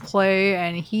on this play,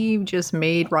 and he just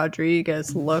made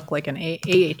Rodriguez look like an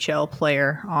AHL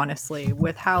player, honestly,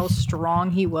 with how strong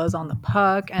he was on the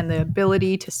puck and the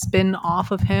ability to spin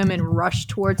off of him and rush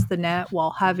towards the net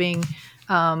while having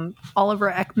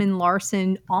Oliver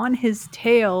Ekman-Larsson on his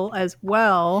tail as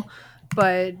well.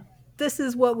 But this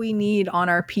is what we need on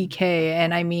our PK,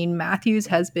 and I mean, Matthews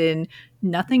has been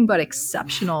nothing but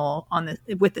exceptional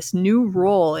with this new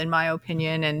role, in my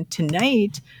opinion. And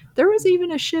tonight, there was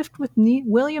even a shift with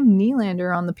William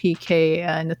Nylander on the PK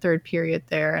in the third period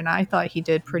there, and I thought he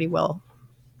did pretty well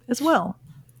as well.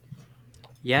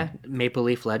 Yeah, Maple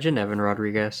Leaf legend Evan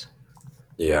Rodriguez.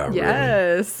 Yeah.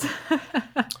 Yes.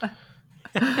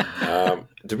 Really.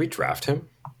 Did we draft him?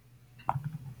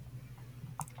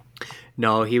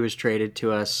 No, he was traded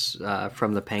to us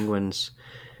from the Penguins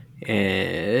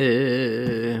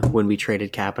when we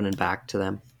traded Kapanen back to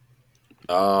them.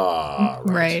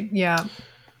 Right. Yeah.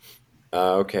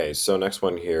 Okay, so next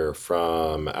one here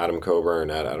from Adam Coburn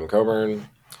at Adam Coburn.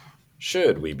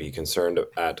 Should we be concerned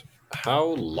at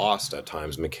how lost at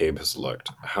times McCabe has looked?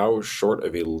 How short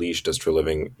of a leash does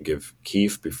Treliving give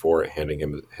Keefe before handing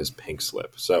him his pink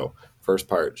slip? So, first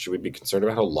part, should we be concerned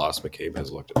about how lost McCabe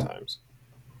has looked at times?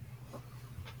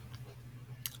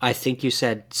 I think you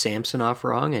said Samsonov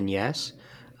wrong, and yes,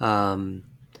 but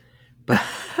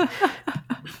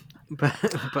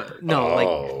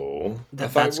no,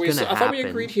 that's going to happen. I thought we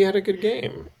agreed he had a good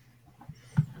game.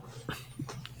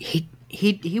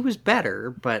 He was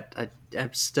better, but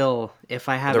I'm still, if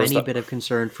I have any bit of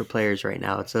concern for players right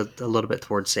now, it's a little bit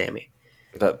towards Sammy.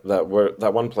 That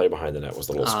one play behind the net was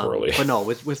a little squirrely. But no,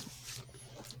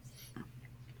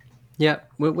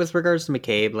 with regards to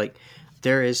McCabe, like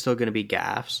there is still going to be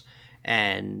gaffes,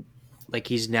 and like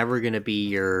he's never going to be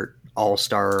your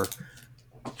all-star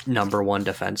number one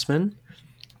defenseman.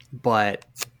 But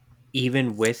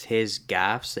even with his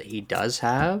gaffes that he does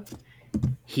have,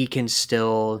 he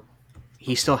still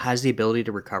has the ability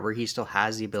to recover. He still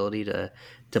has the ability to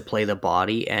play the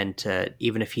body, and to,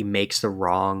 even if he makes the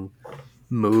wrong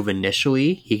move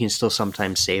initially, he can still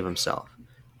sometimes save himself.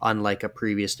 Unlike a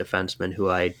previous defenseman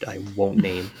who I won't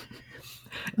name.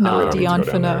 No, Dion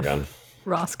Phaneuf,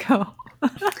 Roscoe.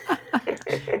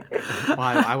 Well,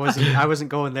 I wasn't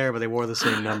going there, but they wore the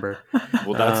same number.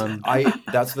 Well,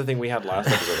 that's the thing we had last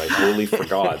episode. I totally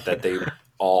forgot that they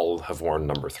all have worn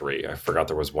number 3. I forgot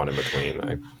there was one in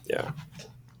between.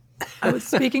 I was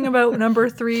speaking about number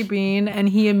 3 Bean, and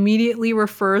he immediately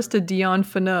refers to Dion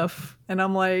Phaneuf, and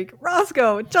I'm like,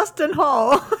 Roscoe, Justin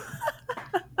Hall.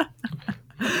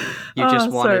 You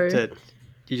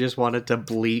just wanted to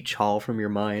bleach Hall from your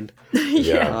mind.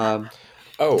 Yeah.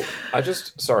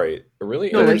 Sorry. Really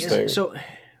interesting. So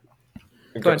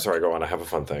Sorry, go on. I have a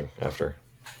fun thing after.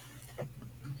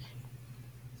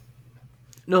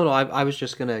 No, I was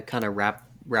just gonna kind of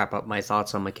wrap up my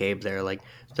thoughts on McCabe there. Like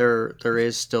there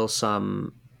is still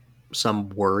some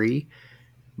worry,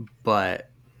 but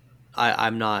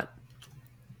I'm not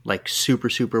like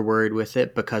super worried with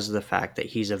it because of the fact that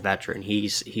he's a veteran.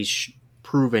 He's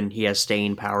proven he has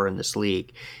staying power in this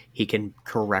league. He can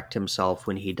correct himself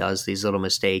when he does these little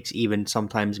mistakes, even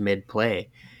sometimes mid play,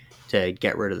 to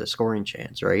get rid of the scoring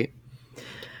chance, right?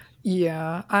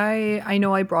 Yeah, I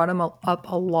know I brought him up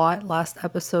a lot last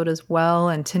episode as well,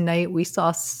 and tonight we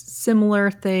saw similar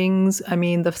things. I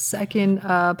mean, the second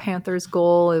Panthers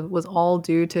goal, it was all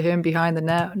due to him behind the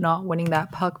net not winning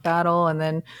that puck battle, and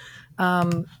then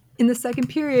in the second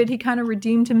period he kind of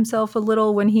redeemed himself a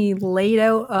little when he laid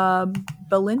out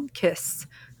Belinkis,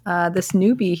 this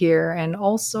newbie here, and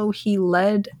also he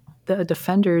led the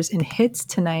defenders in hits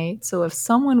tonight. So if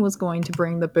someone was going to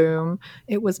bring the boom,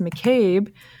 it was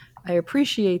McCabe. I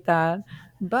appreciate that,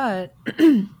 but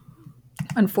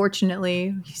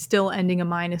unfortunately, he's still ending a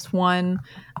 -1.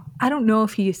 I don't know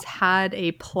if he's had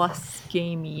a plus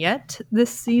game yet this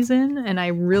season, and I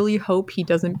really hope he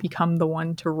doesn't become the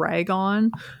one to rag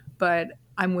on, but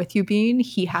I'm with you, Bean.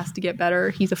 He has to get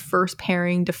better. He's a first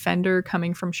pairing defender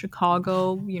coming from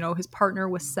Chicago. You know, his partner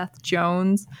was Seth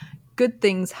Jones. Good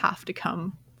things have to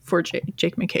come for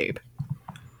Jake McCabe.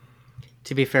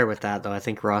 To be fair with that, though, I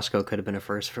think Roscoe could have been a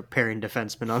first pairing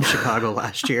defenseman on Chicago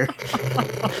last year.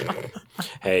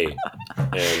 Hey,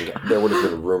 and there would have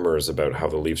been rumors about how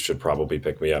the Leafs should probably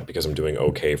pick me up because I'm doing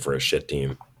okay for a shit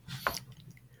team.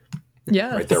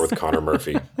 Yeah, right there with Connor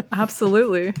Murphy.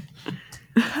 Absolutely.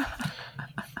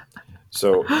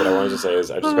 So what I wanted to say is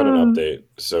I just got an update.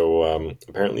 So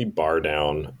apparently Bar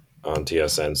Down on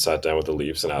TSN sat down with the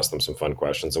Leafs and asked them some fun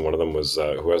questions, and one of them was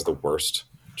who has the worst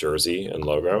jersey and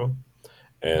logo.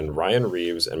 And Ryan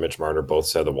Reeves and Mitch Marner both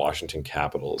said the Washington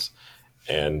Capitals.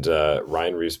 And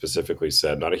Ryan Reeves specifically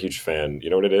said, not a huge fan. You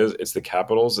know what it is? It's the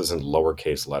Capitals is in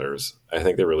lowercase letters. I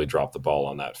think they really dropped the ball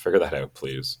on that. Figure that out,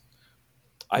 please.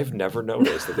 I've never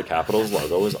noticed that the Capitals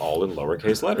logo is all in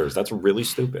lowercase letters. That's really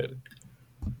stupid.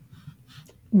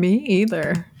 Me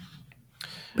either.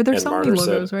 But there's so many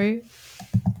logos, right?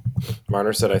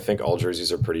 Marner said, I think all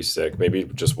jerseys are pretty sick. Maybe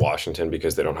just Washington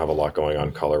because they don't have a lot going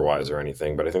on color-wise or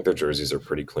anything, but I think their jerseys are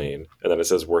pretty clean. And then it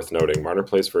says, worth noting, Marner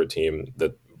plays for a team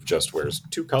that just wears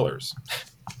 2 colors.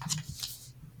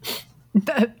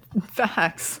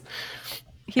 Facts.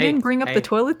 He didn't bring up the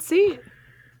toilet seat?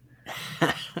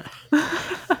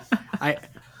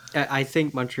 I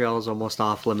think Montreal is almost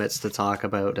off limits to talk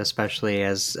about, especially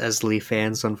as Leaf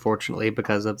fans, unfortunately,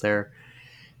 because of their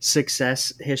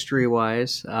success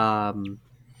history-wise.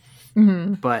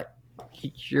 But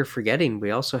you're forgetting we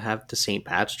also have the St.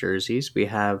 Pat's jerseys. We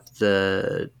have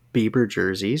the Bieber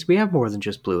jerseys. We have more than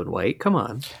just blue and white. Come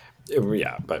on.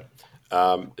 Yeah, but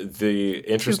the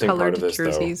interesting part of this,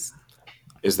 jerseys, though,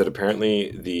 is that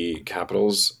apparently the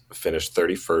Capitals finished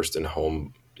 31st in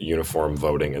home uniform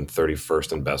voting and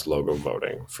 31st in best logo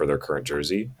voting for their current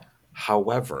jersey.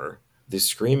 However, the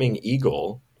Screaming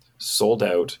Eagle sold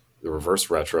out the reverse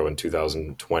retro in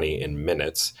 2020 in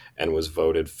minutes and was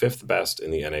voted 5th best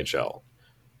in the NHL.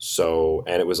 So,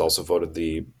 and it was also voted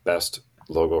the best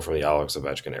logo from the Alex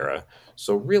Ovechkin era.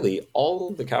 So really,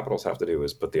 all the Capitals have to do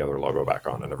is put the other logo back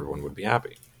on and everyone would be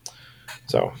happy.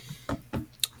 So,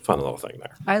 fun little thing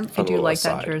there. I do like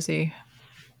that jersey.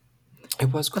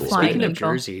 It was cool. Speaking of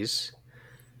jerseys,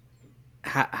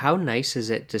 how nice is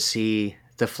it to see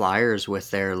the Flyers with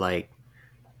their like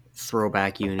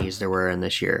throwback unis they're wearing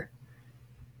this year?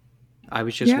 I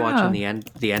was just watching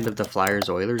the end of the Flyers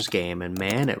Oilers game, and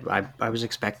man, I was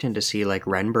expecting to see like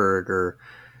Renberg or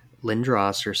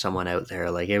Lindros or someone out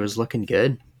there. Like it was looking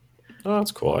good. Oh,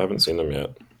 that's cool. I haven't seen them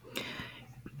yet.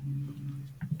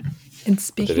 And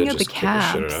speaking of the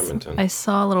Caps, I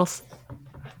saw a little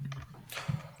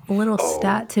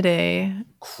stat today.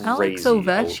 Crazy. Alex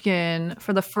Ovechkin,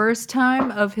 for the first time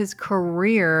of his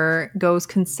career, goes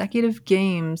consecutive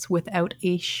games without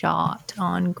a shot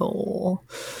on goal.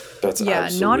 That's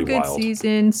not a good wild.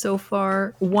 season so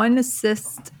far. 1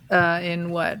 assist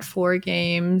in 4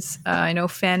 games. I know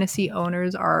fantasy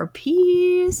owners are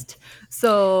appeased,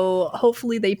 so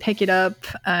hopefully they pick it up.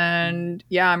 And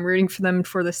I'm rooting for them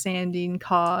for the Sandine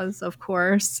cause, of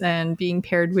course, and being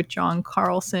paired with John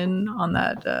Carlson on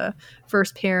that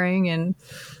first pairing. And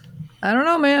I don't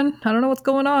know, man. I don't know what's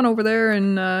going on over there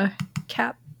in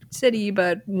Cap City,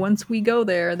 but once we go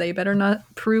there, they better not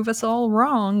prove us all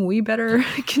wrong. We better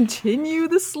continue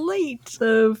the slate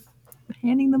of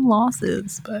handing them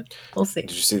losses, but we'll see.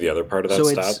 Did you see the other part of that So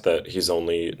stat that he's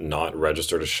only not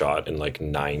registered a shot in like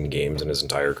 9 games in his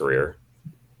entire career?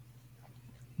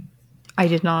 I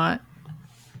did not.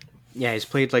 Yeah, he's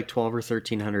played like 12 or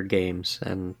 1,300 games,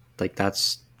 and like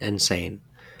that's insane.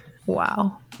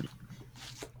 Wow.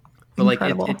 But like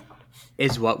Incredible. it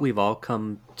is what we've all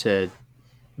come to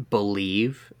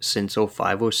believe since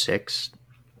 0506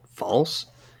 false.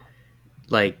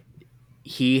 Like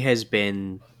he has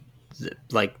been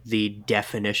like the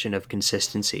definition of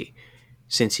consistency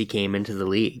since he came into the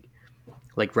league.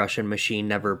 Like Russian machine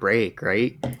never break,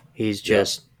 right? He's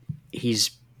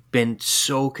been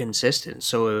so consistent.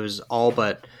 So it was all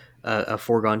but a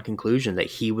foregone conclusion that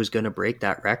he was going to break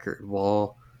that record.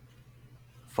 Well,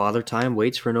 Father Time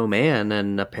waits for no man,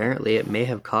 and apparently it may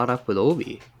have caught up with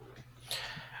Ovi.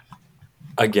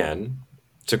 Again,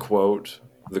 to quote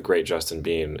the great Justin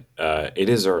Bean, it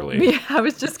is early. Yeah, I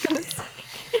was just gonna say.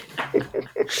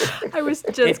 I was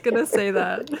just gonna say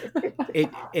that.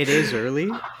 It is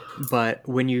early, but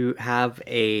when you have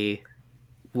a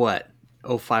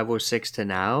 0506 to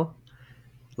now,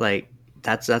 like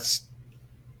that's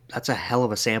a hell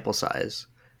of a sample size.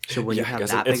 So when you have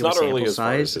that big it's of a not early sample as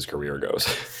far as size, his career goes.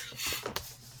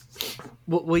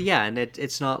 well, yeah, and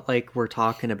it's not like we're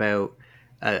talking about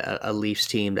a Leafs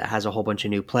team that has a whole bunch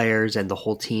of new players and the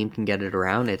whole team can get it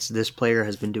around. It's this player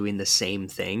has been doing the same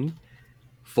thing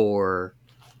for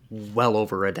well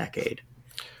over a decade.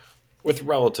 With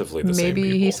relatively the same Maybe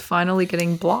people. he's finally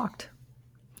getting blocked.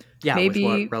 Yeah, Maybe-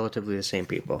 with relatively the same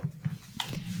people.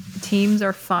 Teams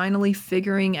are finally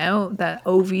figuring out that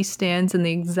OV stands in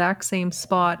the exact same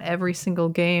spot every single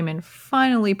game and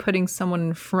finally putting someone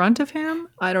in front of him.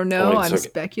 I don't know. I'm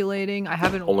speculating. I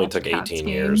haven't only watched took Caps 18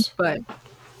 games, years. but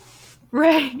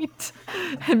right.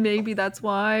 And maybe that's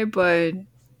why, but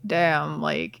damn,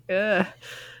 like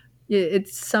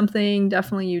it's something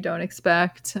definitely you don't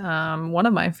expect. One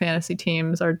of my fantasy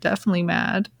teams are definitely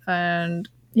mad, and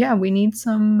yeah, we need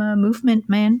some movement,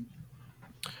 man.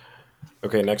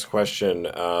 Okay, next question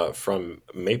from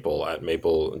Maple at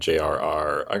Maple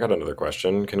JRR. I got another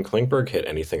question. Can Klingberg hit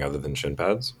anything other than shin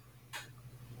pads?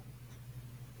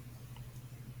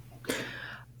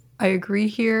 I agree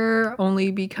here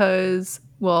only because,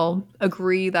 well,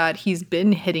 agree that he's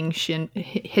been hitting shin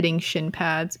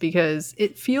pads because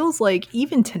it feels like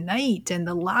even tonight and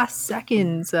the last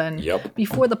seconds and Yep.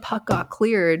 before the puck got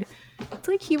cleared, it's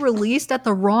like he released at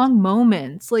the wrong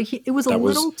moments. Like it was a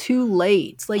little too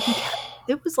late. Like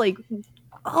it was like,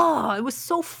 oh, it was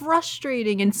so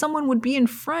frustrating. And someone would be in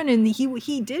front, and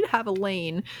he did have a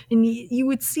lane, and you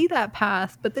would see that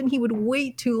path, but then he would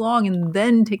wait too long and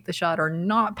then take the shot or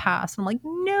not pass. I'm like,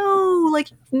 no, like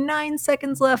 9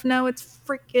 seconds left. Now it's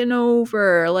freaking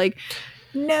over. Like,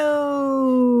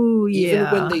 no, Even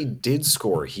yeah. when they did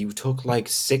score, he took like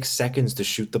 6 seconds to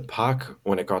shoot the puck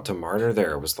when it got to Marner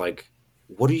there. It was like,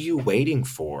 what are you waiting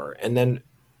for? And then,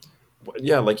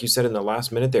 yeah, like you said in the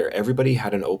last minute there, everybody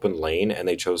had an open lane and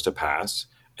they chose to pass.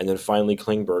 And then finally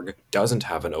Klingberg doesn't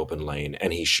have an open lane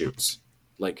and he shoots.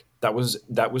 Like that was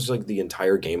like the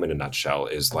entire game in a nutshell,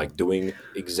 is like doing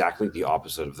exactly the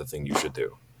opposite of the thing you should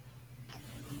do.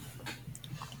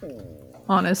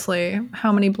 Honestly,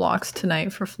 how many blocks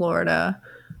tonight for Florida?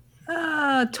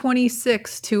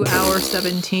 26 to our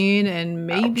 17, and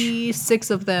maybe 6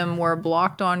 of them were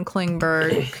blocked on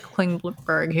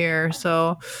Klingberg here.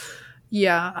 So,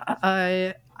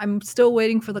 yeah, I'm still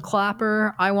waiting for the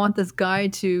clapper. I want this guy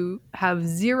to have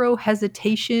zero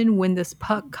hesitation when this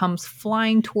puck comes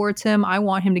flying towards him. I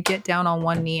want him to get down on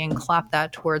one knee and clap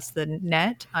that towards the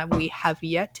net. We have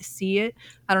yet to see it.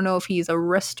 I don't know if he's a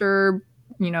wrister,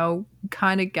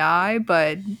 kind of guy,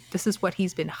 but this is what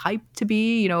he's been hyped to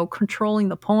be, controlling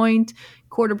the point,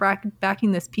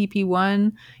 quarterbacking this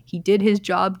PP1. He did his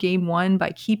job game 1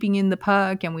 by keeping in the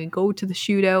puck, and we go to the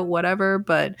shootout, whatever,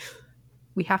 but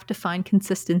we have to find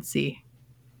consistency.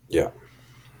 Yeah.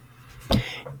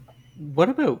 What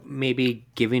about maybe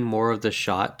giving more of the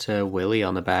shot to Willie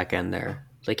on the back end there?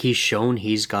 Like he's shown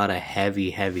he's got a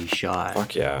heavy shot.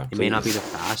 Fuck yeah. It may not be the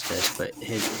fastest, but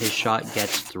his shot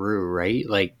gets through, right?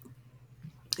 Like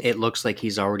it looks like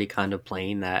he's already kind of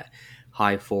playing that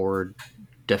high forward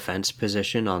defense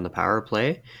position on the power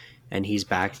play, and he's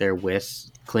back there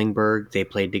with Klingberg. They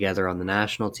played together on the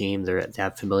national team. They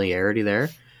have familiarity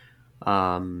there.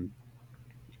 I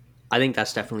think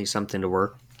that's definitely something to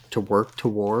work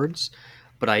towards.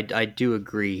 But I do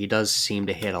agree, he does seem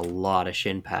to hit a lot of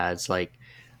shin pads. Like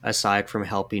aside from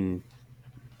helping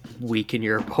weaken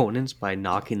your opponents by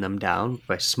knocking them down,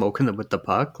 by smoking them with the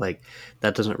puck, like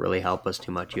that doesn't really help us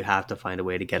too much. You have to find a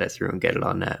way to get it through and get it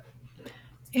on net.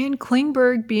 And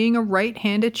Klingberg being a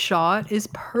right-handed shot is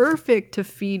perfect to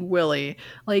feed Willie.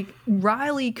 Like,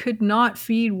 Riley could not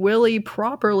feed Willie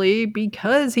properly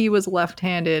because he was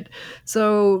left-handed.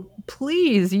 So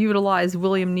please utilize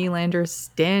William Nylander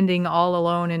standing all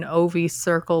alone in Ovi's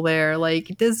circle there.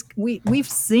 Like, we've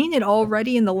seen it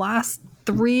already in the last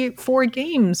 3-4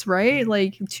 games, right?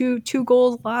 Like two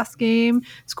goals last game,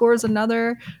 scores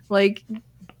another. Like,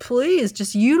 please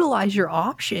just utilize your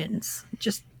options.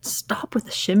 Just stop with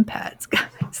the shin pads,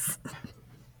 guys.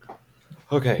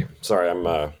 Okay, sorry,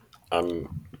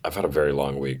 I've had a very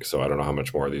long week, so I don't know how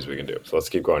much more of these we can do. So let's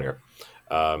keep going here.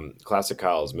 Classic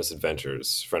Kyle's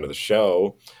Misadventures, friend of the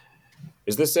show.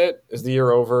 Is this it? Is the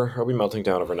year over? Are we melting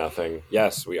down over nothing?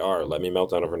 Yes, we are. Let me melt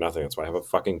down over nothing. That's why I have a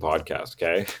fucking podcast,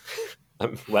 okay?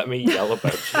 Let me yell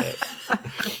about shit.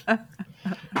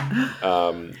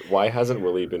 Why hasn't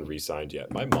Willie been re-signed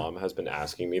yet? My mom has been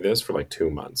asking me this for like 2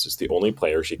 months. It's the only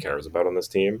player she cares about on this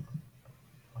team.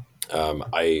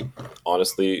 I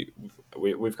honestly,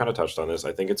 we've kind of touched on this.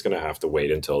 I think it's going to have to wait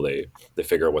until they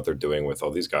figure out what they're doing with all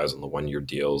these guys on the 1-year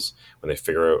deals, when they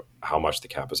figure out how much the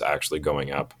cap is actually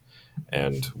going up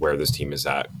and where this team is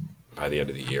at by the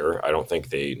end of the year. I don't think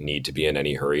they need to be in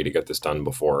any hurry to get this done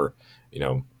before,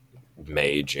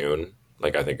 May, June.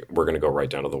 Like, I think we're going to go right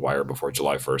down to the wire before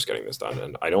July 1st getting this done.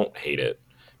 And I don't hate it,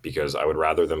 because I would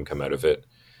rather them come out of it.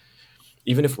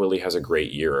 Even if Willie has a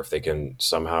great year, if they can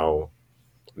somehow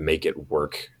make it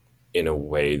work in a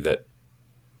way that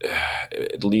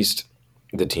at least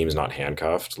the team's not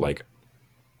handcuffed. Like,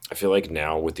 I feel like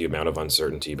now with the amount of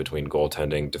uncertainty between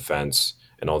goaltending, defense,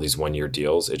 and all these 1-year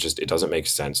deals, it doesn't make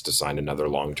sense to sign another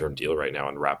long-term deal right now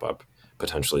and wrap up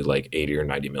potentially like $80 or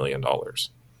 $90 million.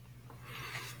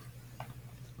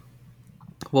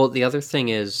 Well, the other thing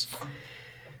is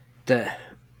that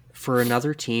for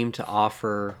another team to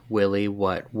offer Willie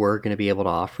what we're going to be able to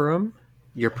offer him,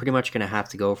 you're pretty much going to have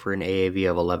to go for an AAV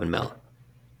of 11 mil.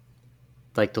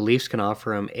 Like, the Leafs can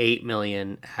offer him 8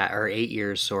 million or 8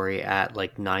 years, at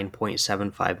like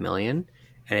 9.75 million,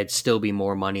 and it'd still be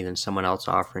more money than someone else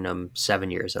offering him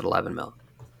 7 years at 11 mil.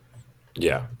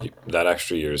 Yeah, that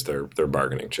extra year is their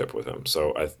bargaining chip with him.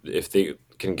 So if they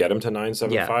can get him to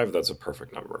 9.75, that's a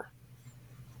perfect number.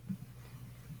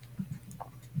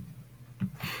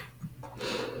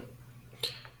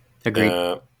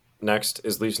 Agreed. Next,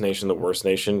 is Leafs Nation the worst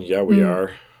nation? Yeah, we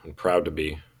are. I'm proud to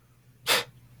be.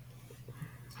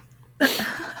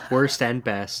 Worst and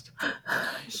best.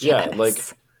 Yeah, like,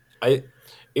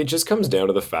 it just comes down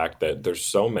to the fact that there's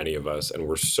so many of us and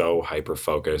we're so hyper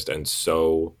focused and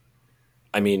so,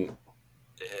 I mean,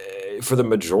 for the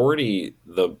majority,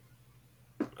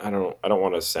 I don't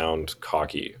want to sound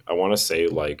cocky. I want to say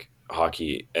like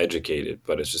hockey educated,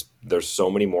 but it's just, there's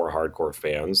so many more hardcore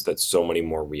fans that so many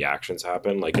more reactions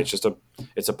happen. Like, it's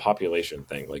a population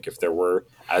thing. Like, if there were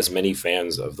as many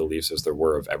fans of the Leafs as there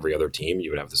were of every other team, you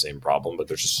would have the same problem, but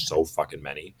there's just so fucking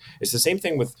many. It's the same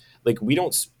thing with, like, we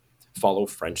don't follow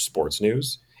French sports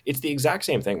news. It's the exact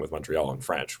same thing with Montreal in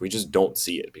French. We just don't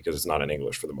see it because it's not in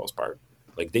English for the most part.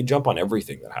 Like, they jump on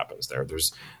everything that happens there.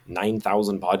 There's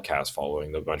 9,000 podcasts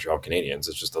following the Montreal Canadiens.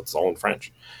 It's all in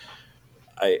French.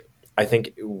 I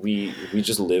think we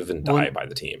just live and die by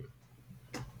the team.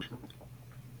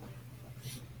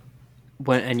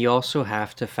 And you also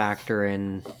have to factor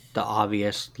in the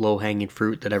obvious low-hanging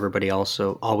fruit that everybody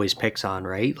also always picks on,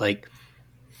 right? Like,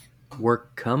 we're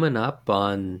coming up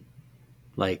on,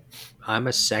 like, I'm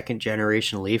a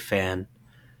second-generation Leaf fan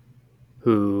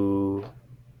who,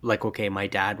 like, okay, my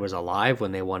dad was alive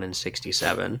when they won in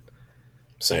 1967.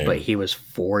 Same. But he was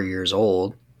 4 years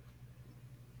old.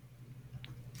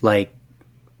 Like,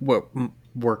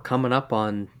 we're coming up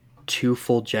on 2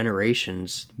 full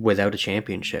generations without a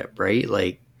championship, right?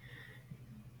 Like,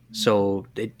 so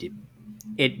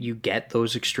you get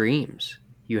those extremes.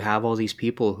 You have all these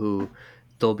people who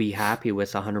they'll be happy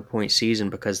with a 100-point season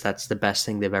because that's the best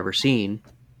thing they've ever seen,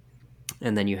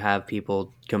 and then you have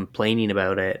people complaining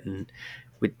about it, and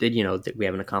we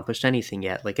haven't accomplished anything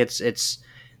yet. Like, it's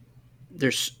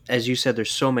there's, as you said,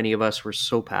 there's so many of us. We're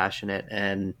so passionate,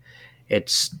 and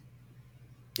it's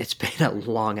been a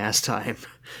long ass time.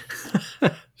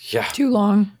 Yeah. Too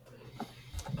long.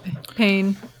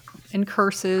 Pain and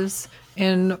curses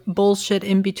and bullshit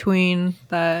in between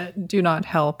that do not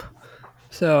help.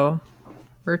 So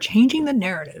we're changing the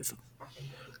narrative.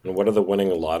 And what are the winning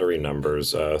lottery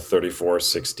numbers? 34,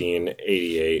 16,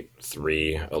 88,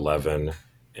 3, 11,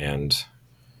 and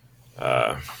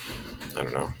I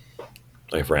don't know.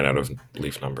 I ran out of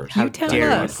Leaf numbers. How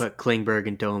dare you put Klingberg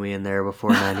and Domi in there before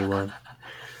 91?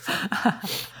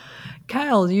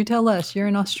 Kyle, you tell us. You're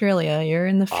in Australia. You're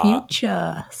in the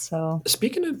future. So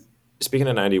speaking speaking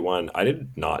of 91, I did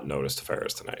not notice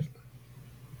Tavares tonight.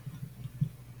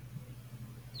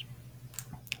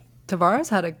 Tavares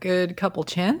had a good couple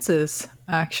chances,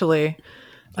 actually.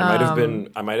 I might have been.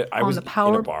 I was the in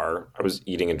power- a bar. I was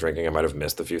eating and drinking. I might have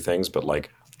missed a few things, but like,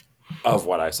 of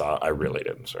what I saw, I really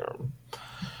didn't. So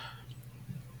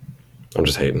I'm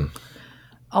just hating.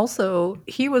 Also,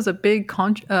 he was a big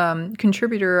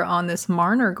contributor on this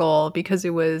Marner goal because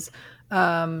it was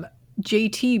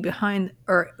JT behind,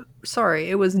 or sorry,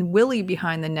 it was Willie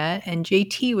behind the net, and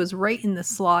JT was right in the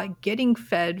slot getting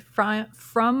fed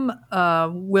from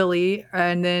Willie,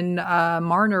 and then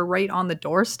Marner right on the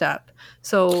doorstep.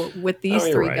 So with these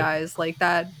you're three right. guys, like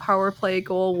that power play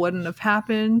goal wouldn't have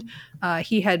happened.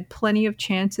 He had plenty of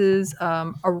chances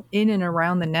in and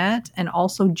around the net, and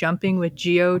also jumping with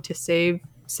Gio to save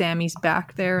Sammy's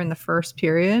back there in the first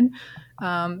period.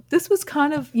 This was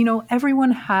kind of,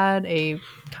 everyone had a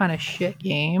kind of shit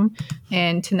game.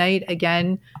 And tonight,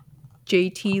 again,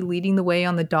 JT leading the way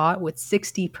on the dot with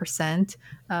 60%.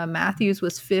 Matthews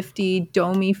was 50,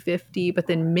 Domi 50, but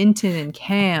then Minton and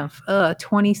Kampf,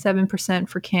 27%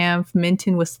 for Kampf.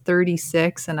 Minton was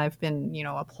 36, and I've been,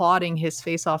 applauding his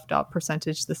face-off dot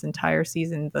percentage this entire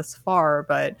season thus far.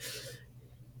 But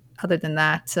other than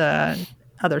that,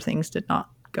 other things did not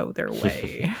go their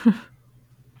way.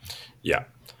 Yeah.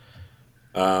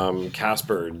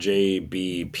 Casper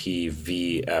JBPVFM.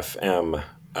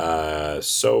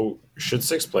 So should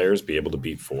 6 players be able to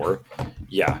beat 4?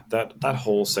 Yeah, that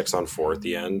whole 6-on-4 at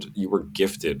the end, you were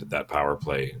gifted that power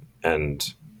play,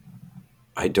 and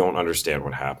I don't understand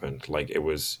what happened. Like, it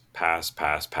was pass,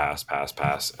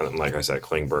 and like I said,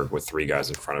 Klingberg with 3 guys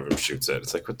in front of him shoots it.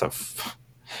 It's like, what the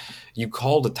you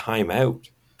called a timeout.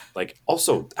 Like,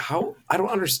 also, how I don't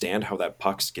understand how that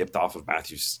puck skipped off of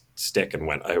Matthews' stick and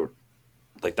went out.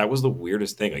 Like, that was the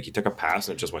weirdest thing. Like, he took a pass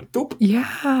and it just went doop.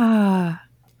 Yeah.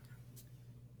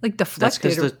 Like, deflected. That's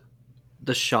because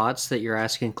the shots that you're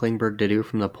asking Klingberg to do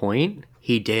from the point,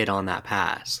 he did on that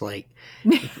pass. Like,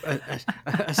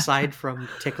 aside from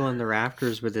tickling the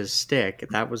rafters with his stick,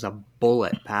 that was a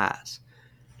bullet pass.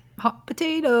 Hot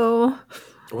potato.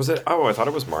 Was it? Oh, I thought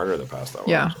it was Marner that passed that one.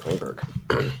 Yeah. Klingberg.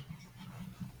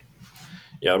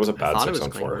 Yeah, that was a bad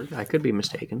 6-on-4. I could be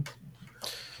mistaken.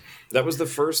 That was the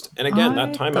first, and again,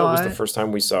 that timeout was the first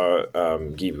time we saw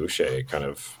Guy Boucher kind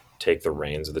of take the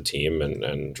reins of the team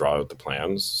and draw out the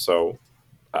plans. So,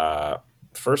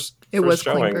 first was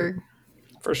showing, Klingberg.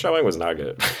 First showing was not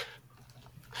good.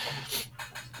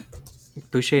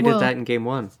 Boucher did that in game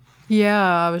 1. Yeah,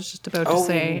 I was just about to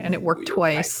say, and it worked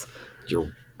twice. Right. You're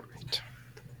right.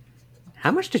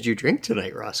 How much did you drink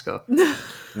tonight, Roscoe?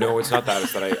 No, it's not that.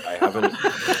 It's that I haven't.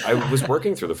 I was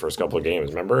working through the first couple of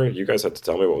games. Remember, you guys had to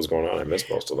tell me what was going on. I missed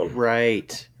most of them.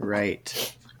 Right.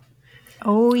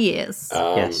 Oh, yes.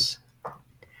 Yes.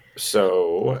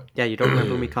 So. Yeah, you don't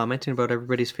remember me commenting about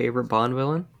everybody's favorite Bond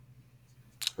villain?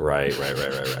 Right.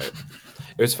 It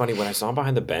was funny when I saw him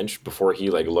behind the bench before he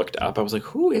looked up. I was like,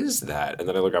 "Who is that?" And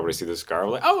then I look up and I see the scar.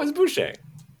 I'm like, "Oh, it's Boucher."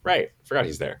 Right. Forgot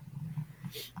he's there.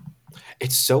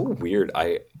 It's so weird.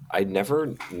 I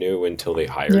never knew until they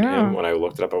hired him. When I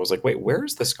looked it up, I was like, "Wait,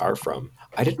 where's the scar from?"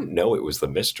 I didn't know it was the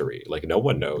mystery. Like, no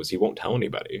one knows. He won't tell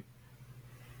anybody.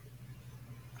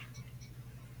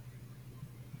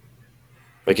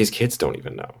 Like, his kids don't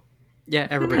even know. Yeah,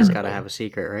 everybody's got to have a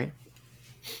secret, right?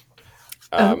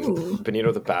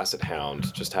 Benito the Basset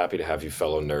Hound, just happy to have you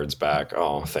fellow nerds back.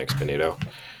 Oh, thanks, Benito.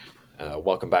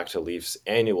 Welcome back to Leafs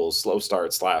annual slow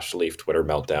start / Leaf Twitter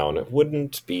meltdown. It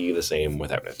wouldn't be the same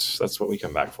without it. That's what we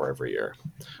come back for every year.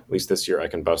 At least this year I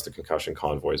can bust the concussion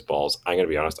convoy's balls. I'm going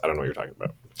to be honest, I don't know what you're talking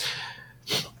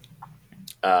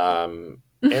about.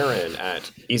 Aaron at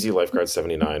Easy Lifeguard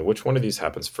 79. Which one of these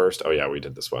happens first? Oh yeah, we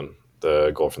did this one.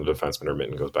 The goal from the defenseman or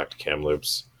mitten goes back to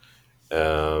Kamloops.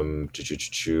 You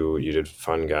did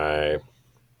Fun Guy.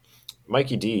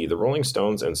 Mikey D, the Rolling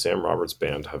Stones and Sam Roberts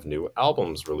Band have new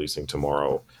albums releasing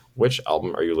tomorrow. Which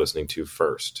album are you listening to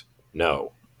first?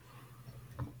 No.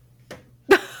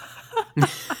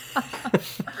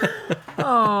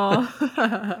 Oh.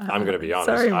 I'm going to be honest.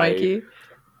 Sorry, Mikey.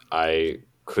 I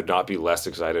could not be less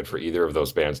excited for either of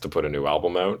those bands to put a new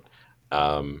album out.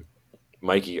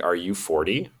 Mikey, are you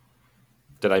 40?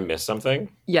 Did I miss something?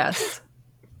 Yes.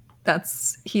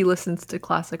 He listens to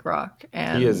classic rock,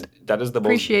 and that is the most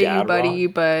appreciate dad you, buddy,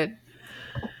 rock. but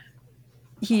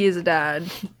he is a dad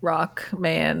rock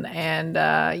man, and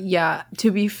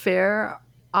to be fair,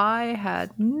 I had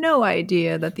no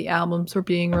idea that the albums were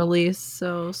being released,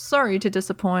 so sorry to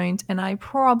disappoint, and I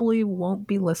probably won't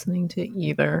be listening to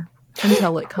either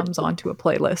until it comes onto a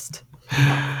playlist.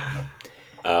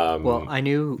 Well, I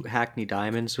knew Hackney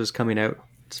Diamonds was coming out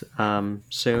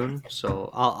soon, so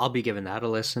I'll be giving that a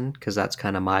listen because that's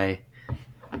kind of my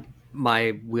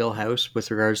wheelhouse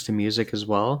with regards to music as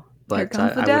well. Here But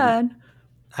comes the I wouldn't dad.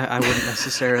 I wouldn't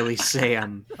necessarily say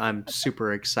I'm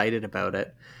super excited about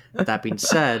it. That being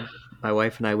said, my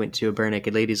wife and I went to a Bare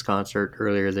Naked Ladies concert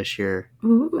earlier this year,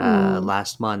 Ooh,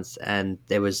 last month, and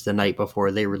it was the night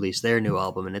before they released their new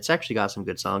album, and it's actually got some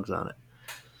good songs on it.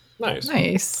 Nice.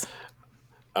 nice.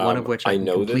 One of which I I can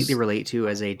know completely this. relate to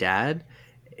as a dad,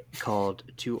 called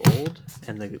 "Too Old,"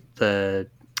 and the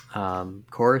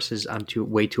chorus is "I'm too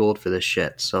way too old for this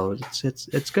shit." So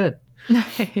it's good.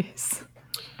 Nice.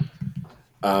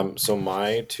 So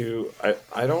my two,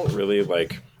 I don't really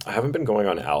like. I haven't been going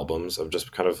on albums. I've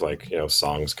just kind of like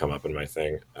songs come up in my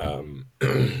thing.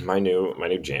 My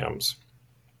new jams.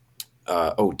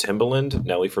 Timbaland,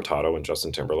 Nelly Furtado, and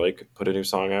Justin Timberlake put a new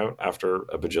song out after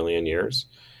a bajillion years.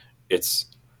 It's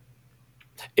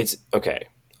it's okay.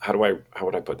 How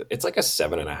would I put it? It's like a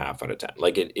 7.5 out of 10.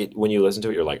 Like it when you listen to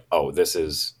it, you're like, oh, this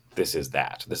is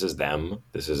that. This is them.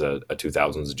 This is a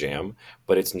 2000s jam.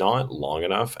 But it's not long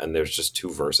enough, and there's just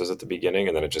two verses at the beginning,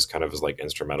 and then it just kind of is like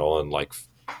instrumental and like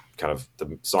kind of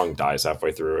the song dies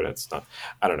halfway through, and it's not.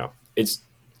 I don't know. It's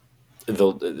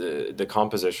the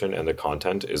composition and the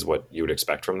content is what you would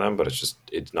expect from them, but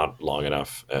it's not long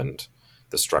enough, and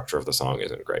the structure of the song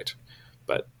isn't great.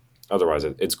 But otherwise,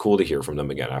 it's cool to hear from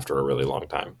them again after a really long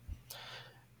time.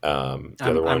 The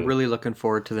other I'm one, really looking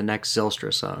forward to the next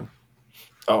Zilstra song.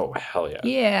 oh hell yeah!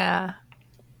 Yeah.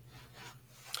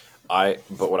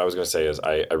 But what I was going to say is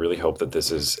I really hope that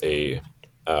this is a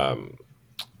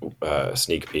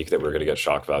sneak peek that we're going to get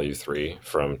Shock Value 3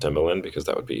 from Timbaland, because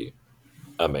that would be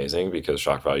amazing, because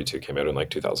Shock Value 2 came out in like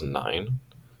 2009.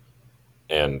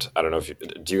 And I don't know if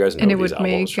do you guys And know it these would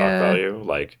albums, make Shock Value?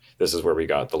 Like this is where we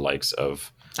got the likes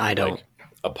of I don't. like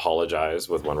Apologize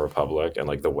with One Republic, and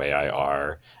like The Way I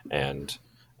Are, and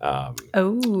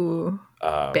oh,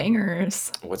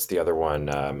 bangers. what's the other one?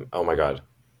 Oh my god,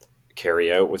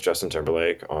 Carry Out with Justin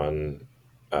Timberlake on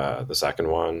the second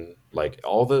one. Like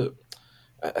all the,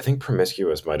 I think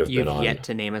Promiscuous might have been You've on yet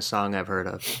to name a song I've heard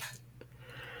of.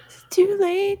 Too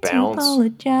late to Bounce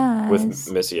apologize.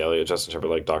 with Missy Elliott, Justin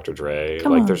Timberlake, Dr. Dre.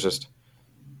 Come Like on. there's just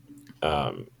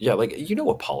yeah, like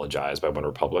Apologize by One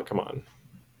Republic. Come on.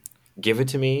 Give It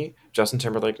to Me, Justin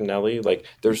Timberlake and Nelly. Like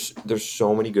there's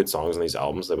so many good songs on these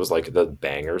albums. That was like the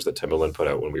bangers that Timbaland put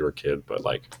out when we were a kid, but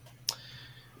like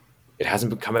it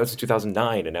hasn't come out since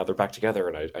 2009, and now they're back together,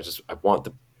 and I want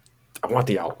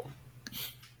the album.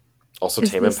 Also,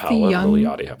 Is Tame this the Impala and Lil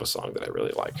young- Yachty have a song that I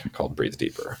really like called "Breathe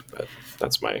Deeper." But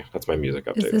that's my music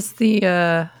update. Is this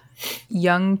the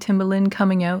young Timbaland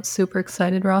coming out? Super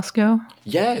excited, Roscoe.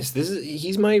 Yes,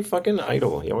 he's my fucking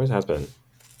idol. He always has been.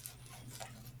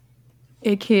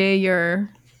 AKA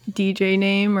your DJ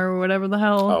name or whatever the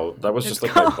hell. Oh, that was just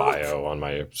like called. my bio on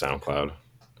my SoundCloud.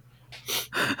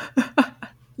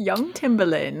 Young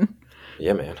Timbaland.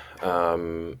 Yeah, man.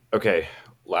 Okay,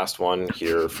 last one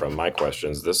here from my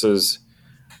questions. This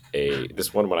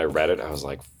one when I read it, I was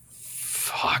like,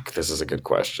 "Fuck, this is a good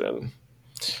question."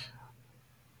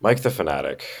 Mike the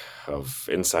Fanatic of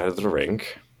Inside of the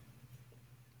Rink,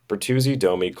 Bertuzzi,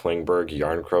 Domi, Klingberg,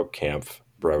 Yarncroke, Kampf,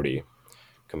 Brody,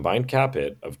 combined cap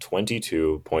hit of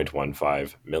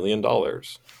 $22.15 million.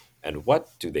 And what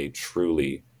do they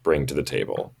truly bring to the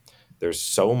table? There's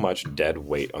so much dead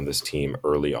weight on this team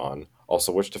early on.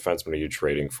 Also, which defenseman are you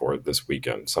trading for this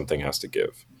weekend? Something has to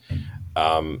give.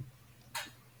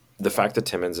 The fact that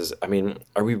Timmins is, I mean,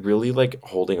 are we really like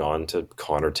holding on to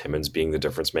Connor Timmins being the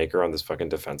difference maker on this fucking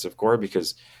defensive core?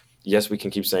 Because yes, we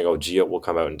can keep saying, oh, Gia will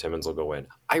come out and Timmins will go in.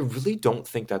 I really don't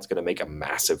think that's going to make a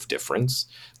massive difference.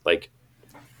 Like,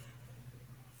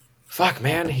 fuck,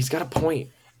 man, he's got a point.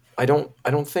 I don't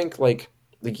think like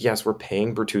yes, we're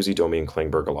paying Bertuzzi, Domi, and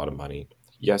Klingberg a lot of money.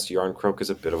 Yes, Yarncroke is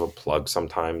a bit of a plug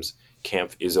sometimes.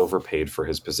 Kampf is overpaid for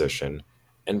his position,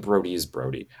 and Brody is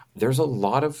Brody. There's a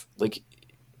lot of like,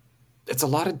 it's a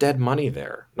lot of dead money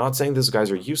there. Not saying those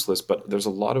guys are useless, but there's a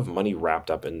lot of money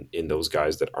wrapped up in those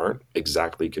guys that aren't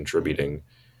exactly contributing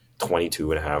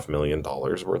 $22.5 million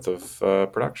worth of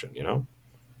production. You know.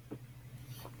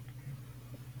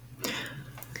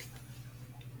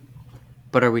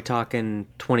 But are we talking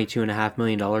 $22.5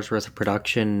 million worth of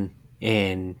production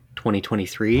in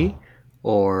 2023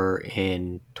 or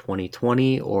in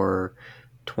 2020 or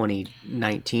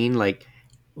 2019? Like,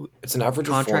 it's an average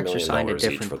of contracts $4 are million signed at each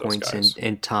different for those points guys.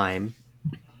 in time.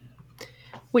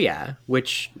 Well, yeah,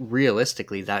 which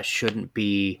realistically, that shouldn't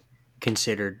be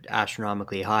considered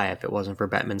astronomically high if it wasn't for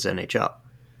Bettman's NHL.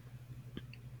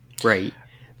 Right?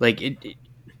 Like,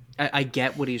 I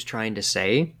get what he's trying to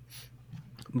say,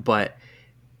 but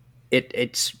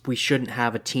it's we shouldn't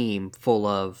have a team full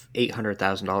of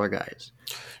 $800,000 guys.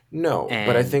 No,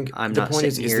 but I And think I'm the not point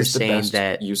is sitting here this the saying best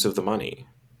that use of the money?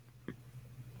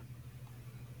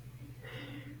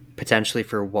 potentially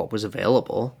for what was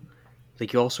available.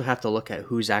 Like, you also have to look at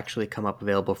who's actually come up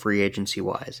available free agency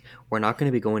wise. We're not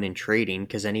going to be going and trading,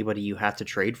 because anybody you have to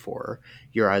trade for,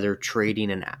 you're either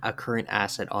trading a current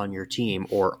asset on your team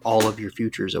or all of your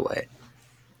futures away,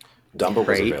 Dumba was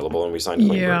right? available and we signed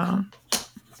Klingberg. Yeah.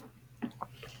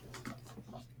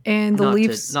 And the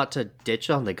Leafs. Not to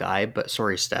ditch on the guy, but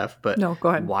sorry, Steph, but No, go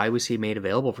ahead. why was he made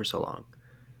available for so long?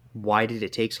 Why did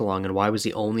it take so long, and why was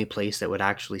the only place that would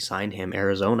actually sign him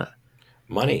Arizona?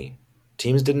 Money.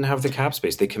 Teams didn't have the cap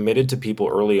space. They committed to people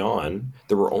early on.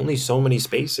 There were only so many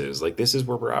spaces. Like, this is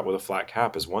where we're at with a flat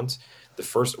cap, is once the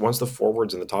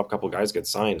forwards and the top couple guys get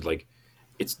signed, like,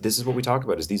 this is what we talk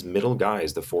about, is these middle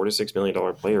guys, the $4 to $6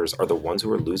 million players, are the ones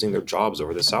who are losing their jobs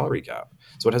over the salary cap.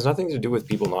 So it has nothing to do with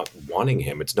people not wanting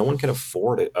him. It's no one can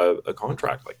afford a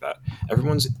contract like that.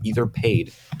 Everyone's either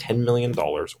paid $10 million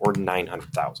or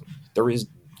 $900,000. There is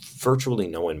virtually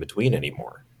no in between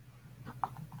anymore.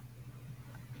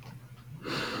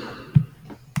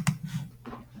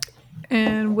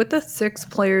 And with the 6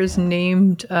 players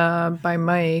named by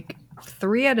Mike,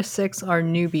 3 out of 6 are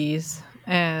newbies.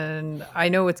 And I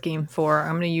know it's game 4.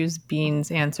 I'm going to use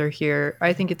Bean's answer here.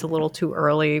 I think it's a little too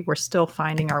early. We're still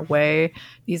finding our way.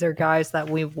 These are guys that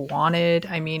we've wanted.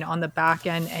 I mean, on the back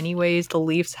end, anyways, the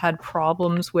Leafs had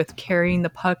problems with carrying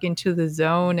the puck into the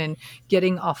zone and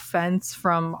getting offense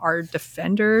from our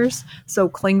defenders. So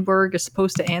Klingberg is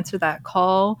supposed to answer that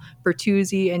call.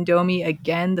 Bertuzzi and Domi,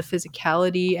 again, the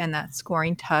physicality and that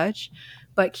scoring touch.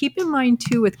 But keep in mind,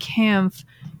 too, with Kampf,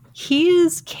 he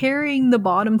is carrying the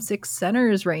bottom 6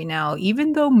 centers right now.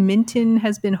 Even though Minton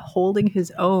has been holding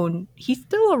his own, he's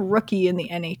still a rookie in the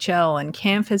NHL, and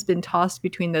Kampf has been tossed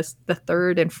between the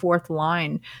third and fourth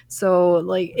line. So,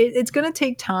 like, it's going to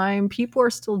take time. People are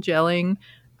still gelling.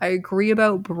 I agree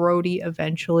about Brody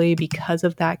eventually because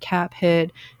of that cap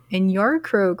hit. And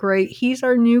Yarncroke, right? He's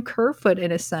our new Kerfoot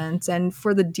in a sense. And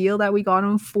for the deal that we got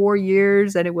him, 4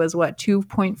 years, and it was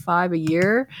 2.5 a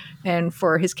year, and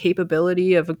for his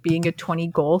capability of being a 20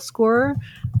 goal scorer,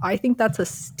 I think that's a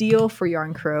steal for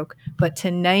Yarncroke. But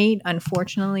tonight,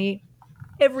 unfortunately,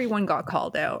 everyone got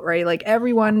called out, right? Like,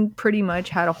 everyone pretty much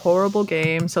had a horrible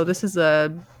game. So this is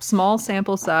a small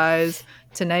sample size.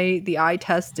 Tonight, the eye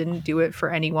test didn't do it for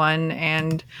anyone.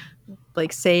 And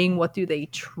like, saying what do they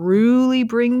truly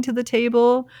bring to the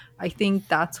table, I think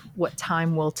that's what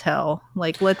time will tell.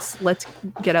 Like, let's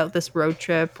get out this road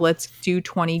trip, let's do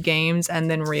 20 games and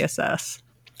then reassess.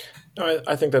 No,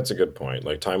 I think that's a good point.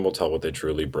 Like, time will tell what they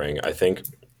truly bring. I think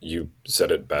you said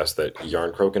it best, that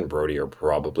Yarncroke and Brody are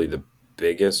probably the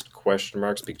biggest question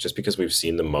marks, just because we've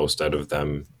seen the most out of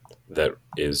them that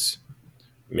is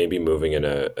maybe moving in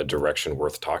a direction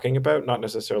worth talking about. Not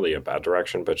necessarily a bad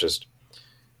direction, but just,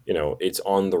 it's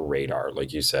on the radar,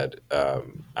 like you said, a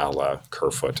la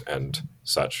Kerfoot and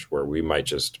such, where we might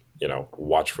just,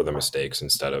 watch for the mistakes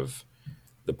instead of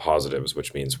the positives,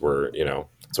 which means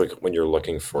it's like when you're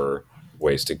looking for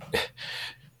ways to,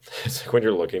 it's like when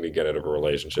you're looking to get out of a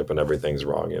relationship and everything's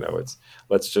wrong,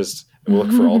 let's just look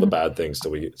for all the bad things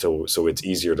so it's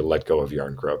easier to let go of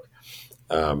Yarncroke.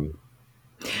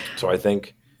 So I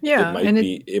think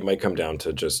it might come down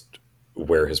to just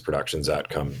where his production's at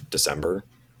come December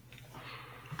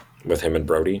with him and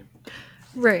Brody.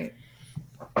 Right.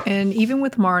 And even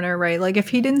with Marner, right? Like, if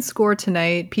he didn't score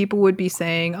tonight, people would be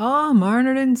saying, oh,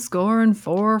 Marner didn't score in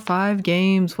 4 or 5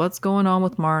 games. What's going on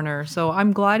with Marner? So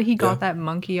I'm glad he got that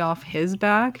monkey off his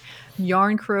back.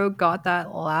 Yarncroke got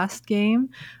that last game.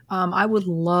 I would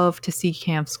love to see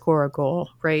Kampf score a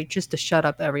goal, right? Just to shut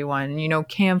up everyone.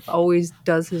 Kampf always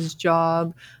does his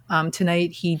job.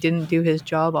 Tonight, he didn't do his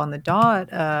job on the dot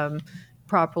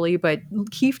properly, but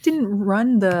Keefe didn't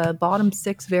run the bottom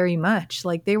 6 very much.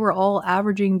 Like, they were all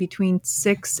averaging between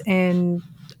 6 and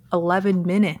 11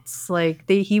 minutes. Like,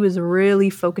 he was really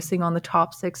focusing on the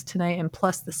top 6 tonight, and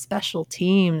plus the special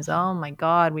teams. Oh my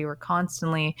God, we were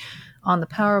constantly on the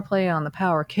power play, on the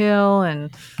power kill,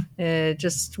 and it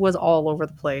just was all over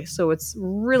the place. So it's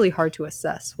really hard to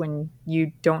assess when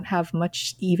you don't have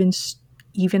much even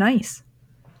ice.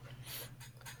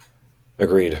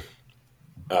 Agreed.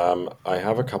 I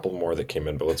have a couple more that came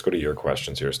in, but let's go to your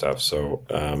questions here, Steph. So,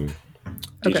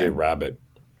 DJ Rabbit,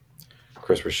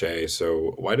 Chris Richey.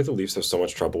 So, why do the Leafs have so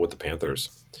much trouble with the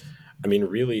Panthers? I mean,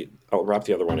 really, I'll wrap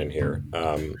the other one in here.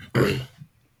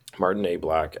 Martin A.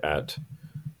 Black at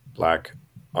Black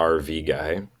RV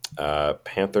Guy.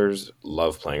 Panthers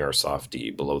love playing our soft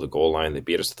D below the goal line. They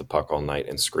beat us to the puck all night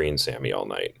and screened Sammy all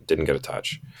night. Didn't get a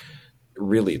touch.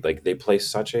 really, like, they play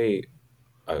such a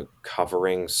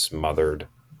covering, smothered,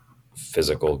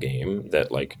 physical game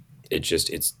that, like,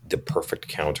 it's the perfect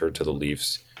counter to the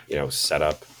Leafs. Set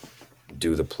up,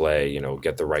 do the play,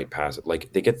 get the right pass.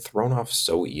 Like, they get thrown off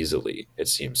so easily, it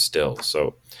seems still.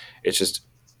 So it's just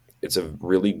it's a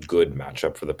really good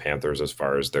matchup for the Panthers as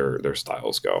far as their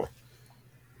styles go.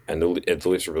 And the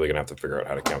Leafs are really going to have to figure out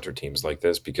how to counter teams like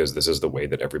this because this is the way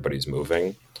that everybody's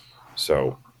moving.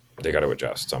 So they got to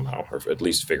adjust somehow, or at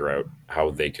least figure out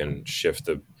how they can shift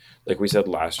like we said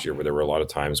last year, where there were a lot of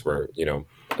times where,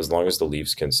 as long as the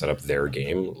Leafs can set up their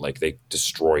game, like they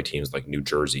destroy teams like New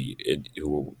Jersey,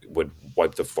 who would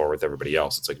wipe the floor with everybody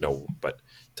else. It's like, no, but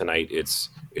tonight it's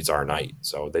our night.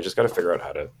 So they just got to figure out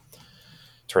how to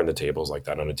turn the tables like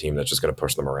that on a team that's just going to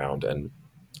push them around. And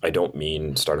I don't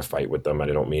mean start a fight with them.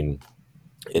 And I don't mean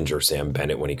injure Sam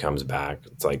Bennett when he comes back.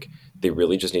 It's like they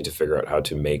really just need to figure out how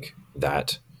to make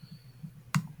that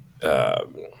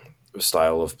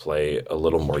style of play a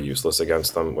little more useless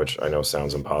against them, which I know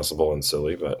sounds impossible and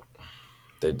silly, but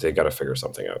they got to figure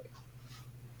something out.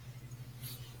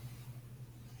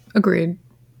 Agreed.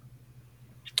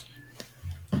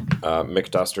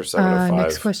 McDuster 705.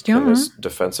 Next question. Can this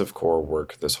defensive core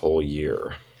work this whole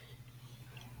year?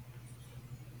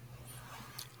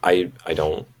 I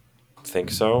don't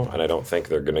think so, and I don't think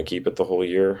they're going to keep it the whole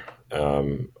year.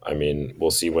 I mean,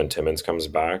 we'll see when Timmins comes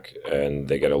back and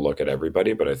they get a look at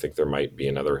everybody, but I think there might be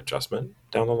another adjustment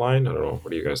down the line. I don't know.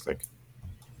 What do you guys think?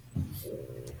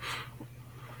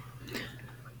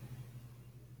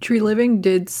 Tree Living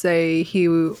did say he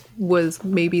was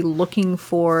maybe looking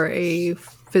for a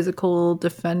physical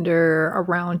defender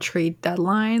around trade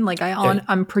deadline. Like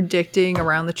I'm predicting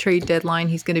around the trade deadline,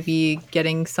 he's going to be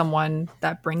getting someone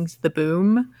that brings the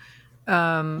boom.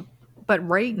 But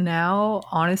right now,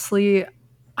 honestly,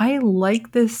 I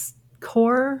like this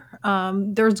core.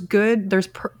 There's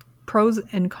pros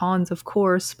and cons, of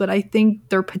course, but I think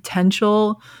their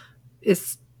potential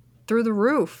is through the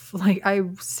roof. Like, I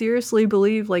seriously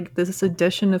believe, like, this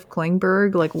addition of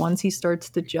Klingberg, like, once he starts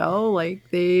to gel, like,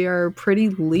 they are pretty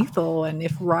lethal. And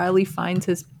if Riley finds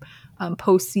his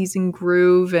postseason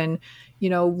groove and,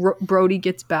 Brody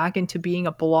gets back into being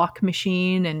a block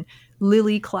machine and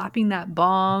Lily clapping that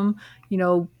bomb,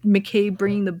 McCabe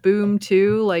bringing the boom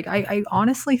too, like, I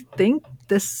honestly think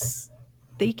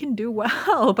they can do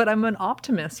well. But I'm an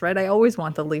optimist, right? I always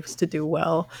want the Leafs to do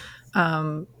well.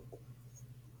 But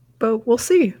we'll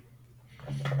see.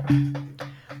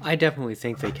 I definitely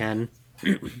think they can.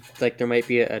 Like, there might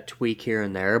be a tweak here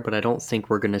and there, but I don't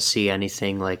think we're going to see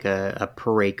anything like a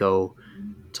Parayko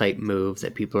type move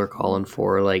that people are calling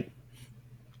for. Like,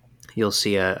 you'll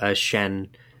see a Schenn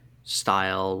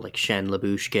style, like Schenn,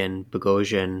 Lyubushkin,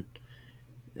 Bogosian,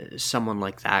 someone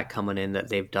like that coming in that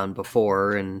they've done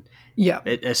before. And yeah,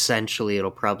 essentially it'll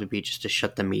probably be just to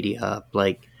shut the media up.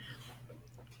 Like,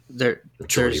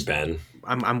 Jordy Ben.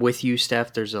 I'm with you,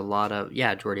 Steph. There's a lot of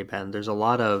Jordy Ben. There's a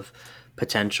lot of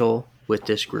potential with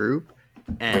this group,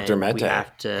 and Victor Mete.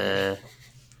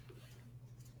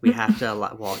 we have to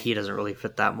allow. Well, he doesn't really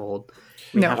fit that mold.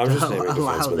 I'm just naming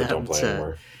defensemen that don't play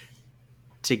anymore.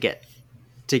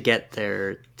 To get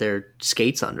their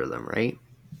skates under them, right?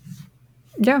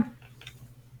 Yeah.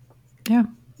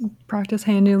 Practice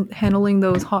handling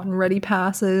those hot and ready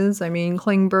passes. I mean,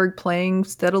 Klingberg playing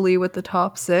steadily with the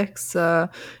top six.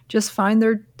 Just find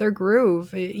their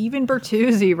groove. Even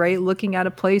Bertuzzi, right, looking at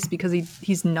a place because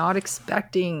he's not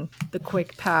expecting the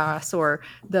quick pass or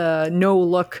the no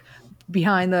look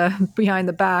behind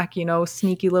the back.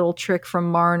 Sneaky little trick from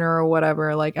Marner or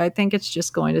whatever. Like, I think it's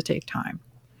just going to take time.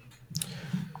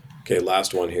 Okay,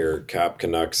 last one here. Cap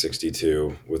Canuck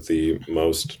 62 with the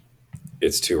most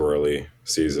it's too early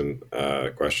season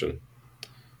question.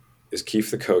 Is Keefe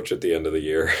the coach at the end of the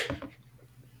year?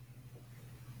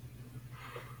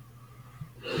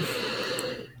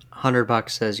 $100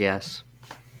 says yes.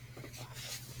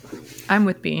 I'm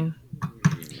with Bean.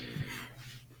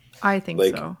 I think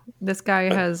so. This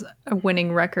guy has a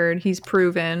winning record. He's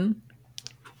proven.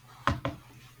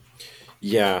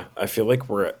 Yeah, I feel like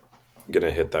we're going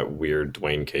to hit that weird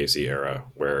Dwayne Casey era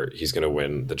where he's going to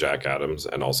win the Jack Adams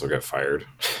and also get fired.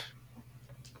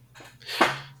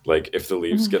 Like, if the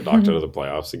Leafs get knocked out of the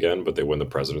playoffs again, but they win the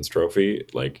President's Trophy,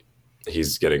 like,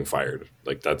 he's getting fired.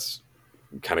 Like, that's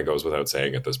kind of goes without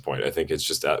saying at this point. I think it's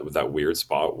just that weird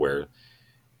spot where,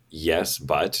 yes,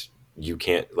 but you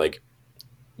can't, like,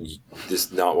 this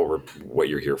is not what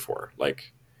you're here for.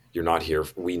 Like, you're not here.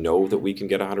 We know that we can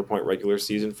get a 100-point regular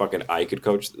season. Fucking, I could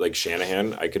coach, like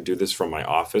Shanahan. I could do this from my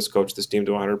office, coach this team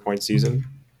to a 100-point season.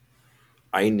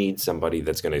 I need somebody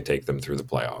that's going to take them through the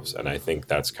playoffs. And I think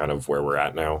that's kind of where we're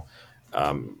at now.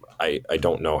 I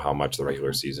don't know how much the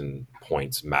regular season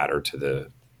points matter to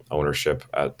the ownership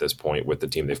at this point with the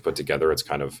team they've put together. It's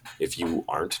kind of, if you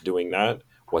aren't doing that,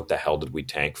 what the hell did we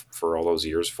tank for all those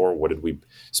years for? What did we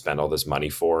spend all this money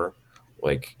for?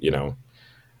 Like,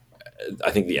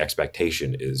 I think the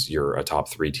expectation is you're a top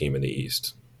 3 team in the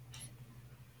East,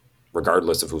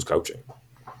 regardless of who's coaching.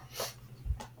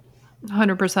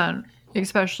 100%,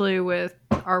 especially with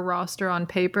our roster on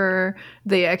paper,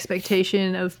 the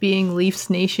expectation of being Leafs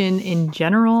Nation in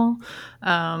general.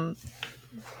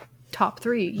 Top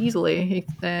 3 easily,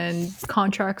 and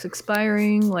contracts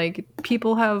expiring. Like,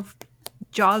 people have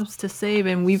jobs to save,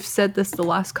 and we've said this the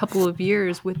last couple of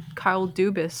years with Kyle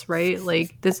Dubas, right?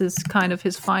 Like, this is kind of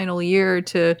his final year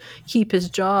to keep his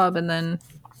job, and then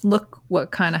look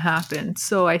what kind of happened.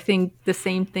 So I think the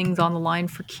same thing's on the line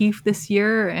for Keefe this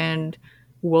year and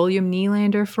William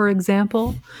Nylander, for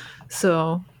example.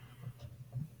 So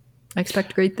I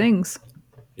expect great things.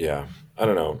 Yeah, I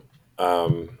don't know.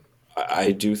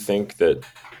 I do think that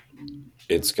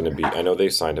it's going to be. I know they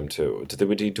signed him too. Do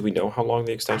we know how long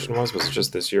the extension was? Was it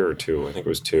just this year or 2? I think it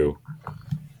was 2.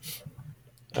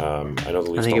 I know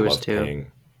the Leafs don't love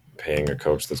paying a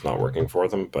coach that's not working for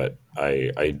them, but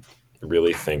I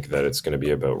really think that it's going to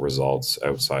be about results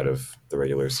outside of the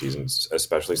regular seasons,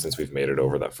 especially since we've made it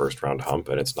over that first round hump,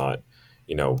 and it's not,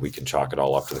 we can chalk it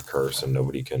all up to the curse and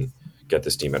nobody can get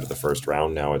this team out of the first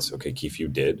round. Now it's okay, Keefe, you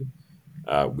did.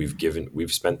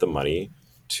 We've spent the money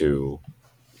to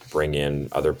bring in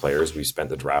other players. We spent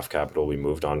the draft capital. We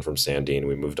moved on from Sandin.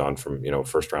 We moved on from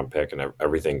first round pick and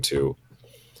everything to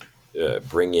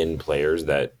bring in players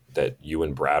that you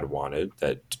and Brad wanted,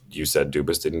 that you said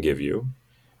Dubas didn't give you,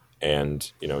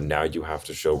 and now you have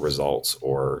to show results,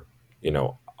 or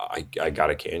I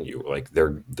gotta can you. Like,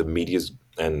 the media's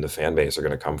and the fan base are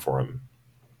going to come for him,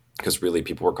 because really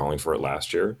people were calling for it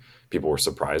last year. People were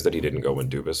surprised that he didn't go when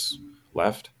Dubas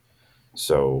left.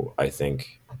 So I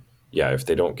think, yeah, if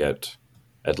they don't get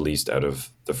at least out of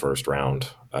the first round,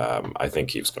 I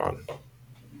think he's gone.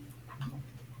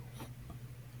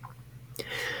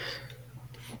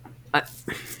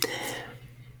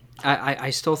 I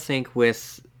still think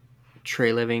with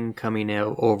Treliving coming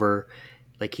out over,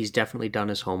 like, he's definitely done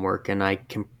his homework, and I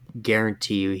can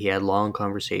guarantee you he had long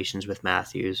conversations with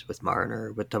Matthews, with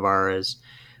Marner, with Tavares,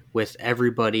 with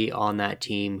everybody on that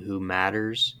team who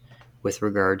matters with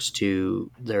regards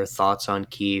to their thoughts on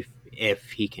Keefe,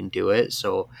 if he can do it.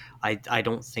 So I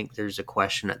don't think there's a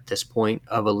question at this point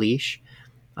of a leash.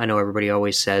 I know everybody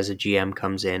always says a GM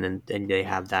comes in and they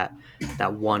have that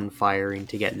one firing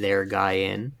to get their guy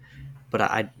in, but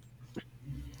I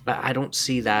don't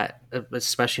see that,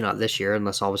 especially not this year,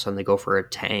 unless all of a sudden they go for a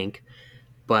tank.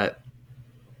 But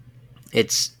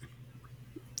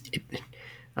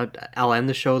I'll end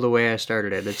the show the way I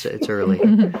started it. It's early.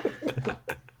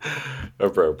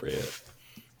 Appropriate.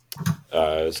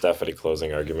 Steph, any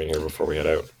closing argument here before we head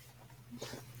out?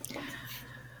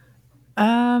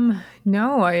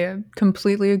 No, I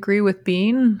completely agree with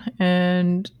Bean,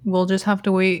 and we'll just have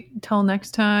to wait till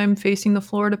next time facing the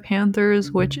Florida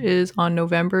Panthers, which is on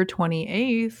November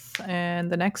 28th,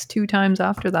 and the next 2 times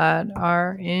after that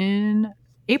are in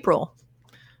April.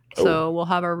 So we'll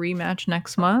have our rematch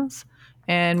next month,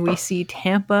 and we see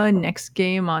Tampa next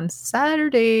game on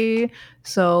Saturday.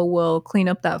 So we'll clean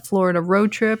up that Florida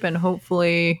road trip and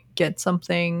hopefully get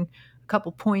a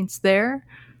couple points there.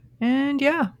 And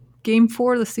yeah, Game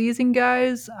 4 of the season,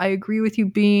 guys. I agree with you,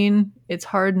 Bean. It's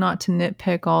hard not to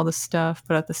nitpick all the stuff,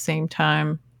 but at the same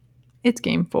time, it's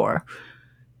Game 4.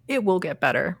 It will get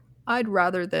better. I'd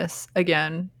rather this,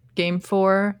 again, Game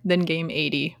 4 than Game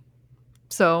 80.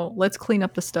 So let's clean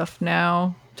up the stuff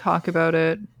now, talk about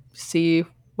it, see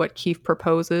what Keefe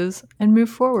proposes, and move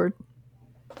forward.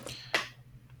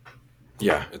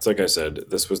 Yeah, it's like I said,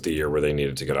 this was the year where they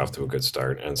needed to get off to a good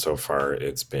start, and so far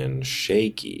it's been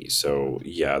shaky. So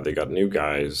yeah, they got new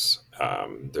guys.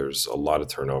 There's a lot of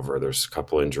turnover. There's a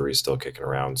couple injuries still kicking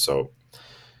around. So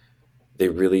they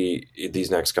really, these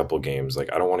next couple games,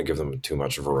 like, I don't want to give them too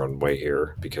much of a runway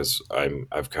here, because I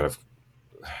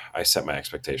set my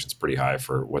expectations pretty high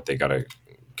for what they got to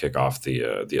kick off the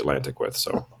Atlantic with.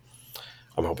 So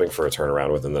I'm hoping for a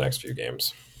turnaround within the next few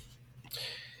games.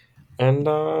 And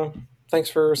thanks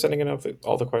for sending out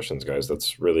all the questions, guys.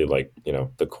 That's really, like,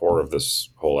 the core of this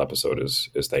whole episode is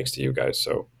thanks to you guys.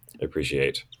 So I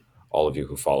appreciate all of you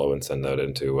who follow and send that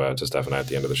into to Steph and I at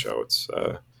the end of the show. It's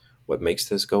what makes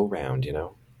this go round,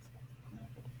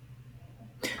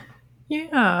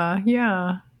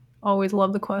 Yeah. Always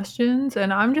love the questions.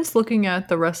 And I'm just looking at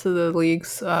the rest of the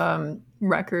league's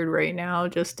record right now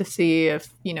just to see if,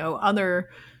 other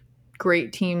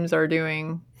great teams are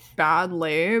doing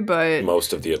badly, but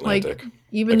Most of the Atlantic,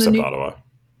 even except Ottawa.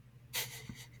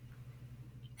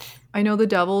 I know the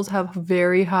Devils have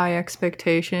very high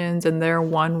expectations and they're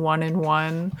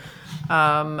 1-1-1.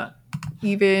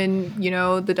 Even,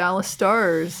 the Dallas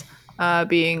Stars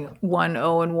being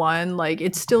 1-0-1. Like,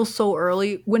 it's still so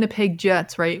early. Winnipeg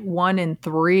Jets, right?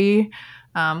 1-3.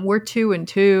 We're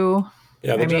 2-2.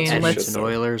 Yeah, the Jets are Edmonton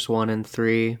Oilers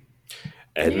 1-3.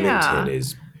 Edmonton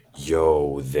is,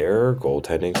 their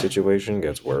goaltending situation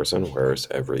gets worse and worse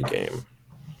every game.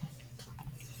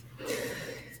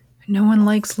 No one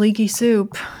likes leaky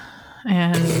soup.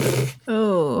 And,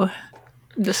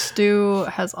 the stew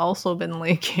has also been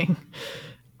leaking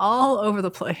all over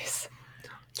the place.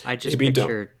 I just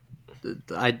picture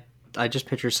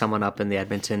someone up in the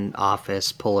Edmonton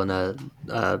office pulling a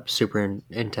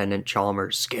Superintendent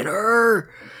Chalmers. Skinner!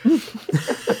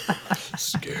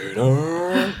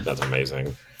 Skinner! That's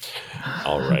amazing.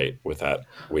 All right. With that,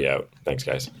 we out. Thanks,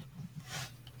 guys.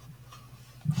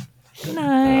 Good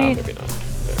night. Maybe not.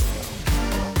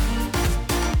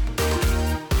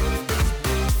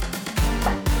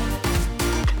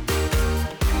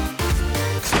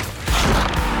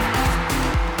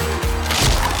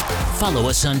 Follow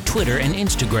us on Twitter and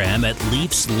Instagram at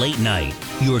Leafs Late Night,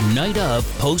 your night of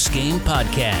post-game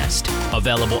podcast.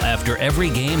 Available after every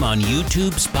game on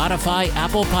YouTube, Spotify,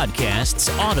 Apple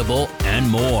Podcasts, Audible, and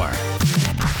more.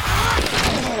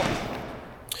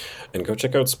 And go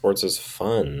check out Sports is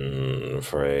Fun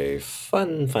for a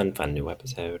fun new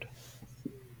episode.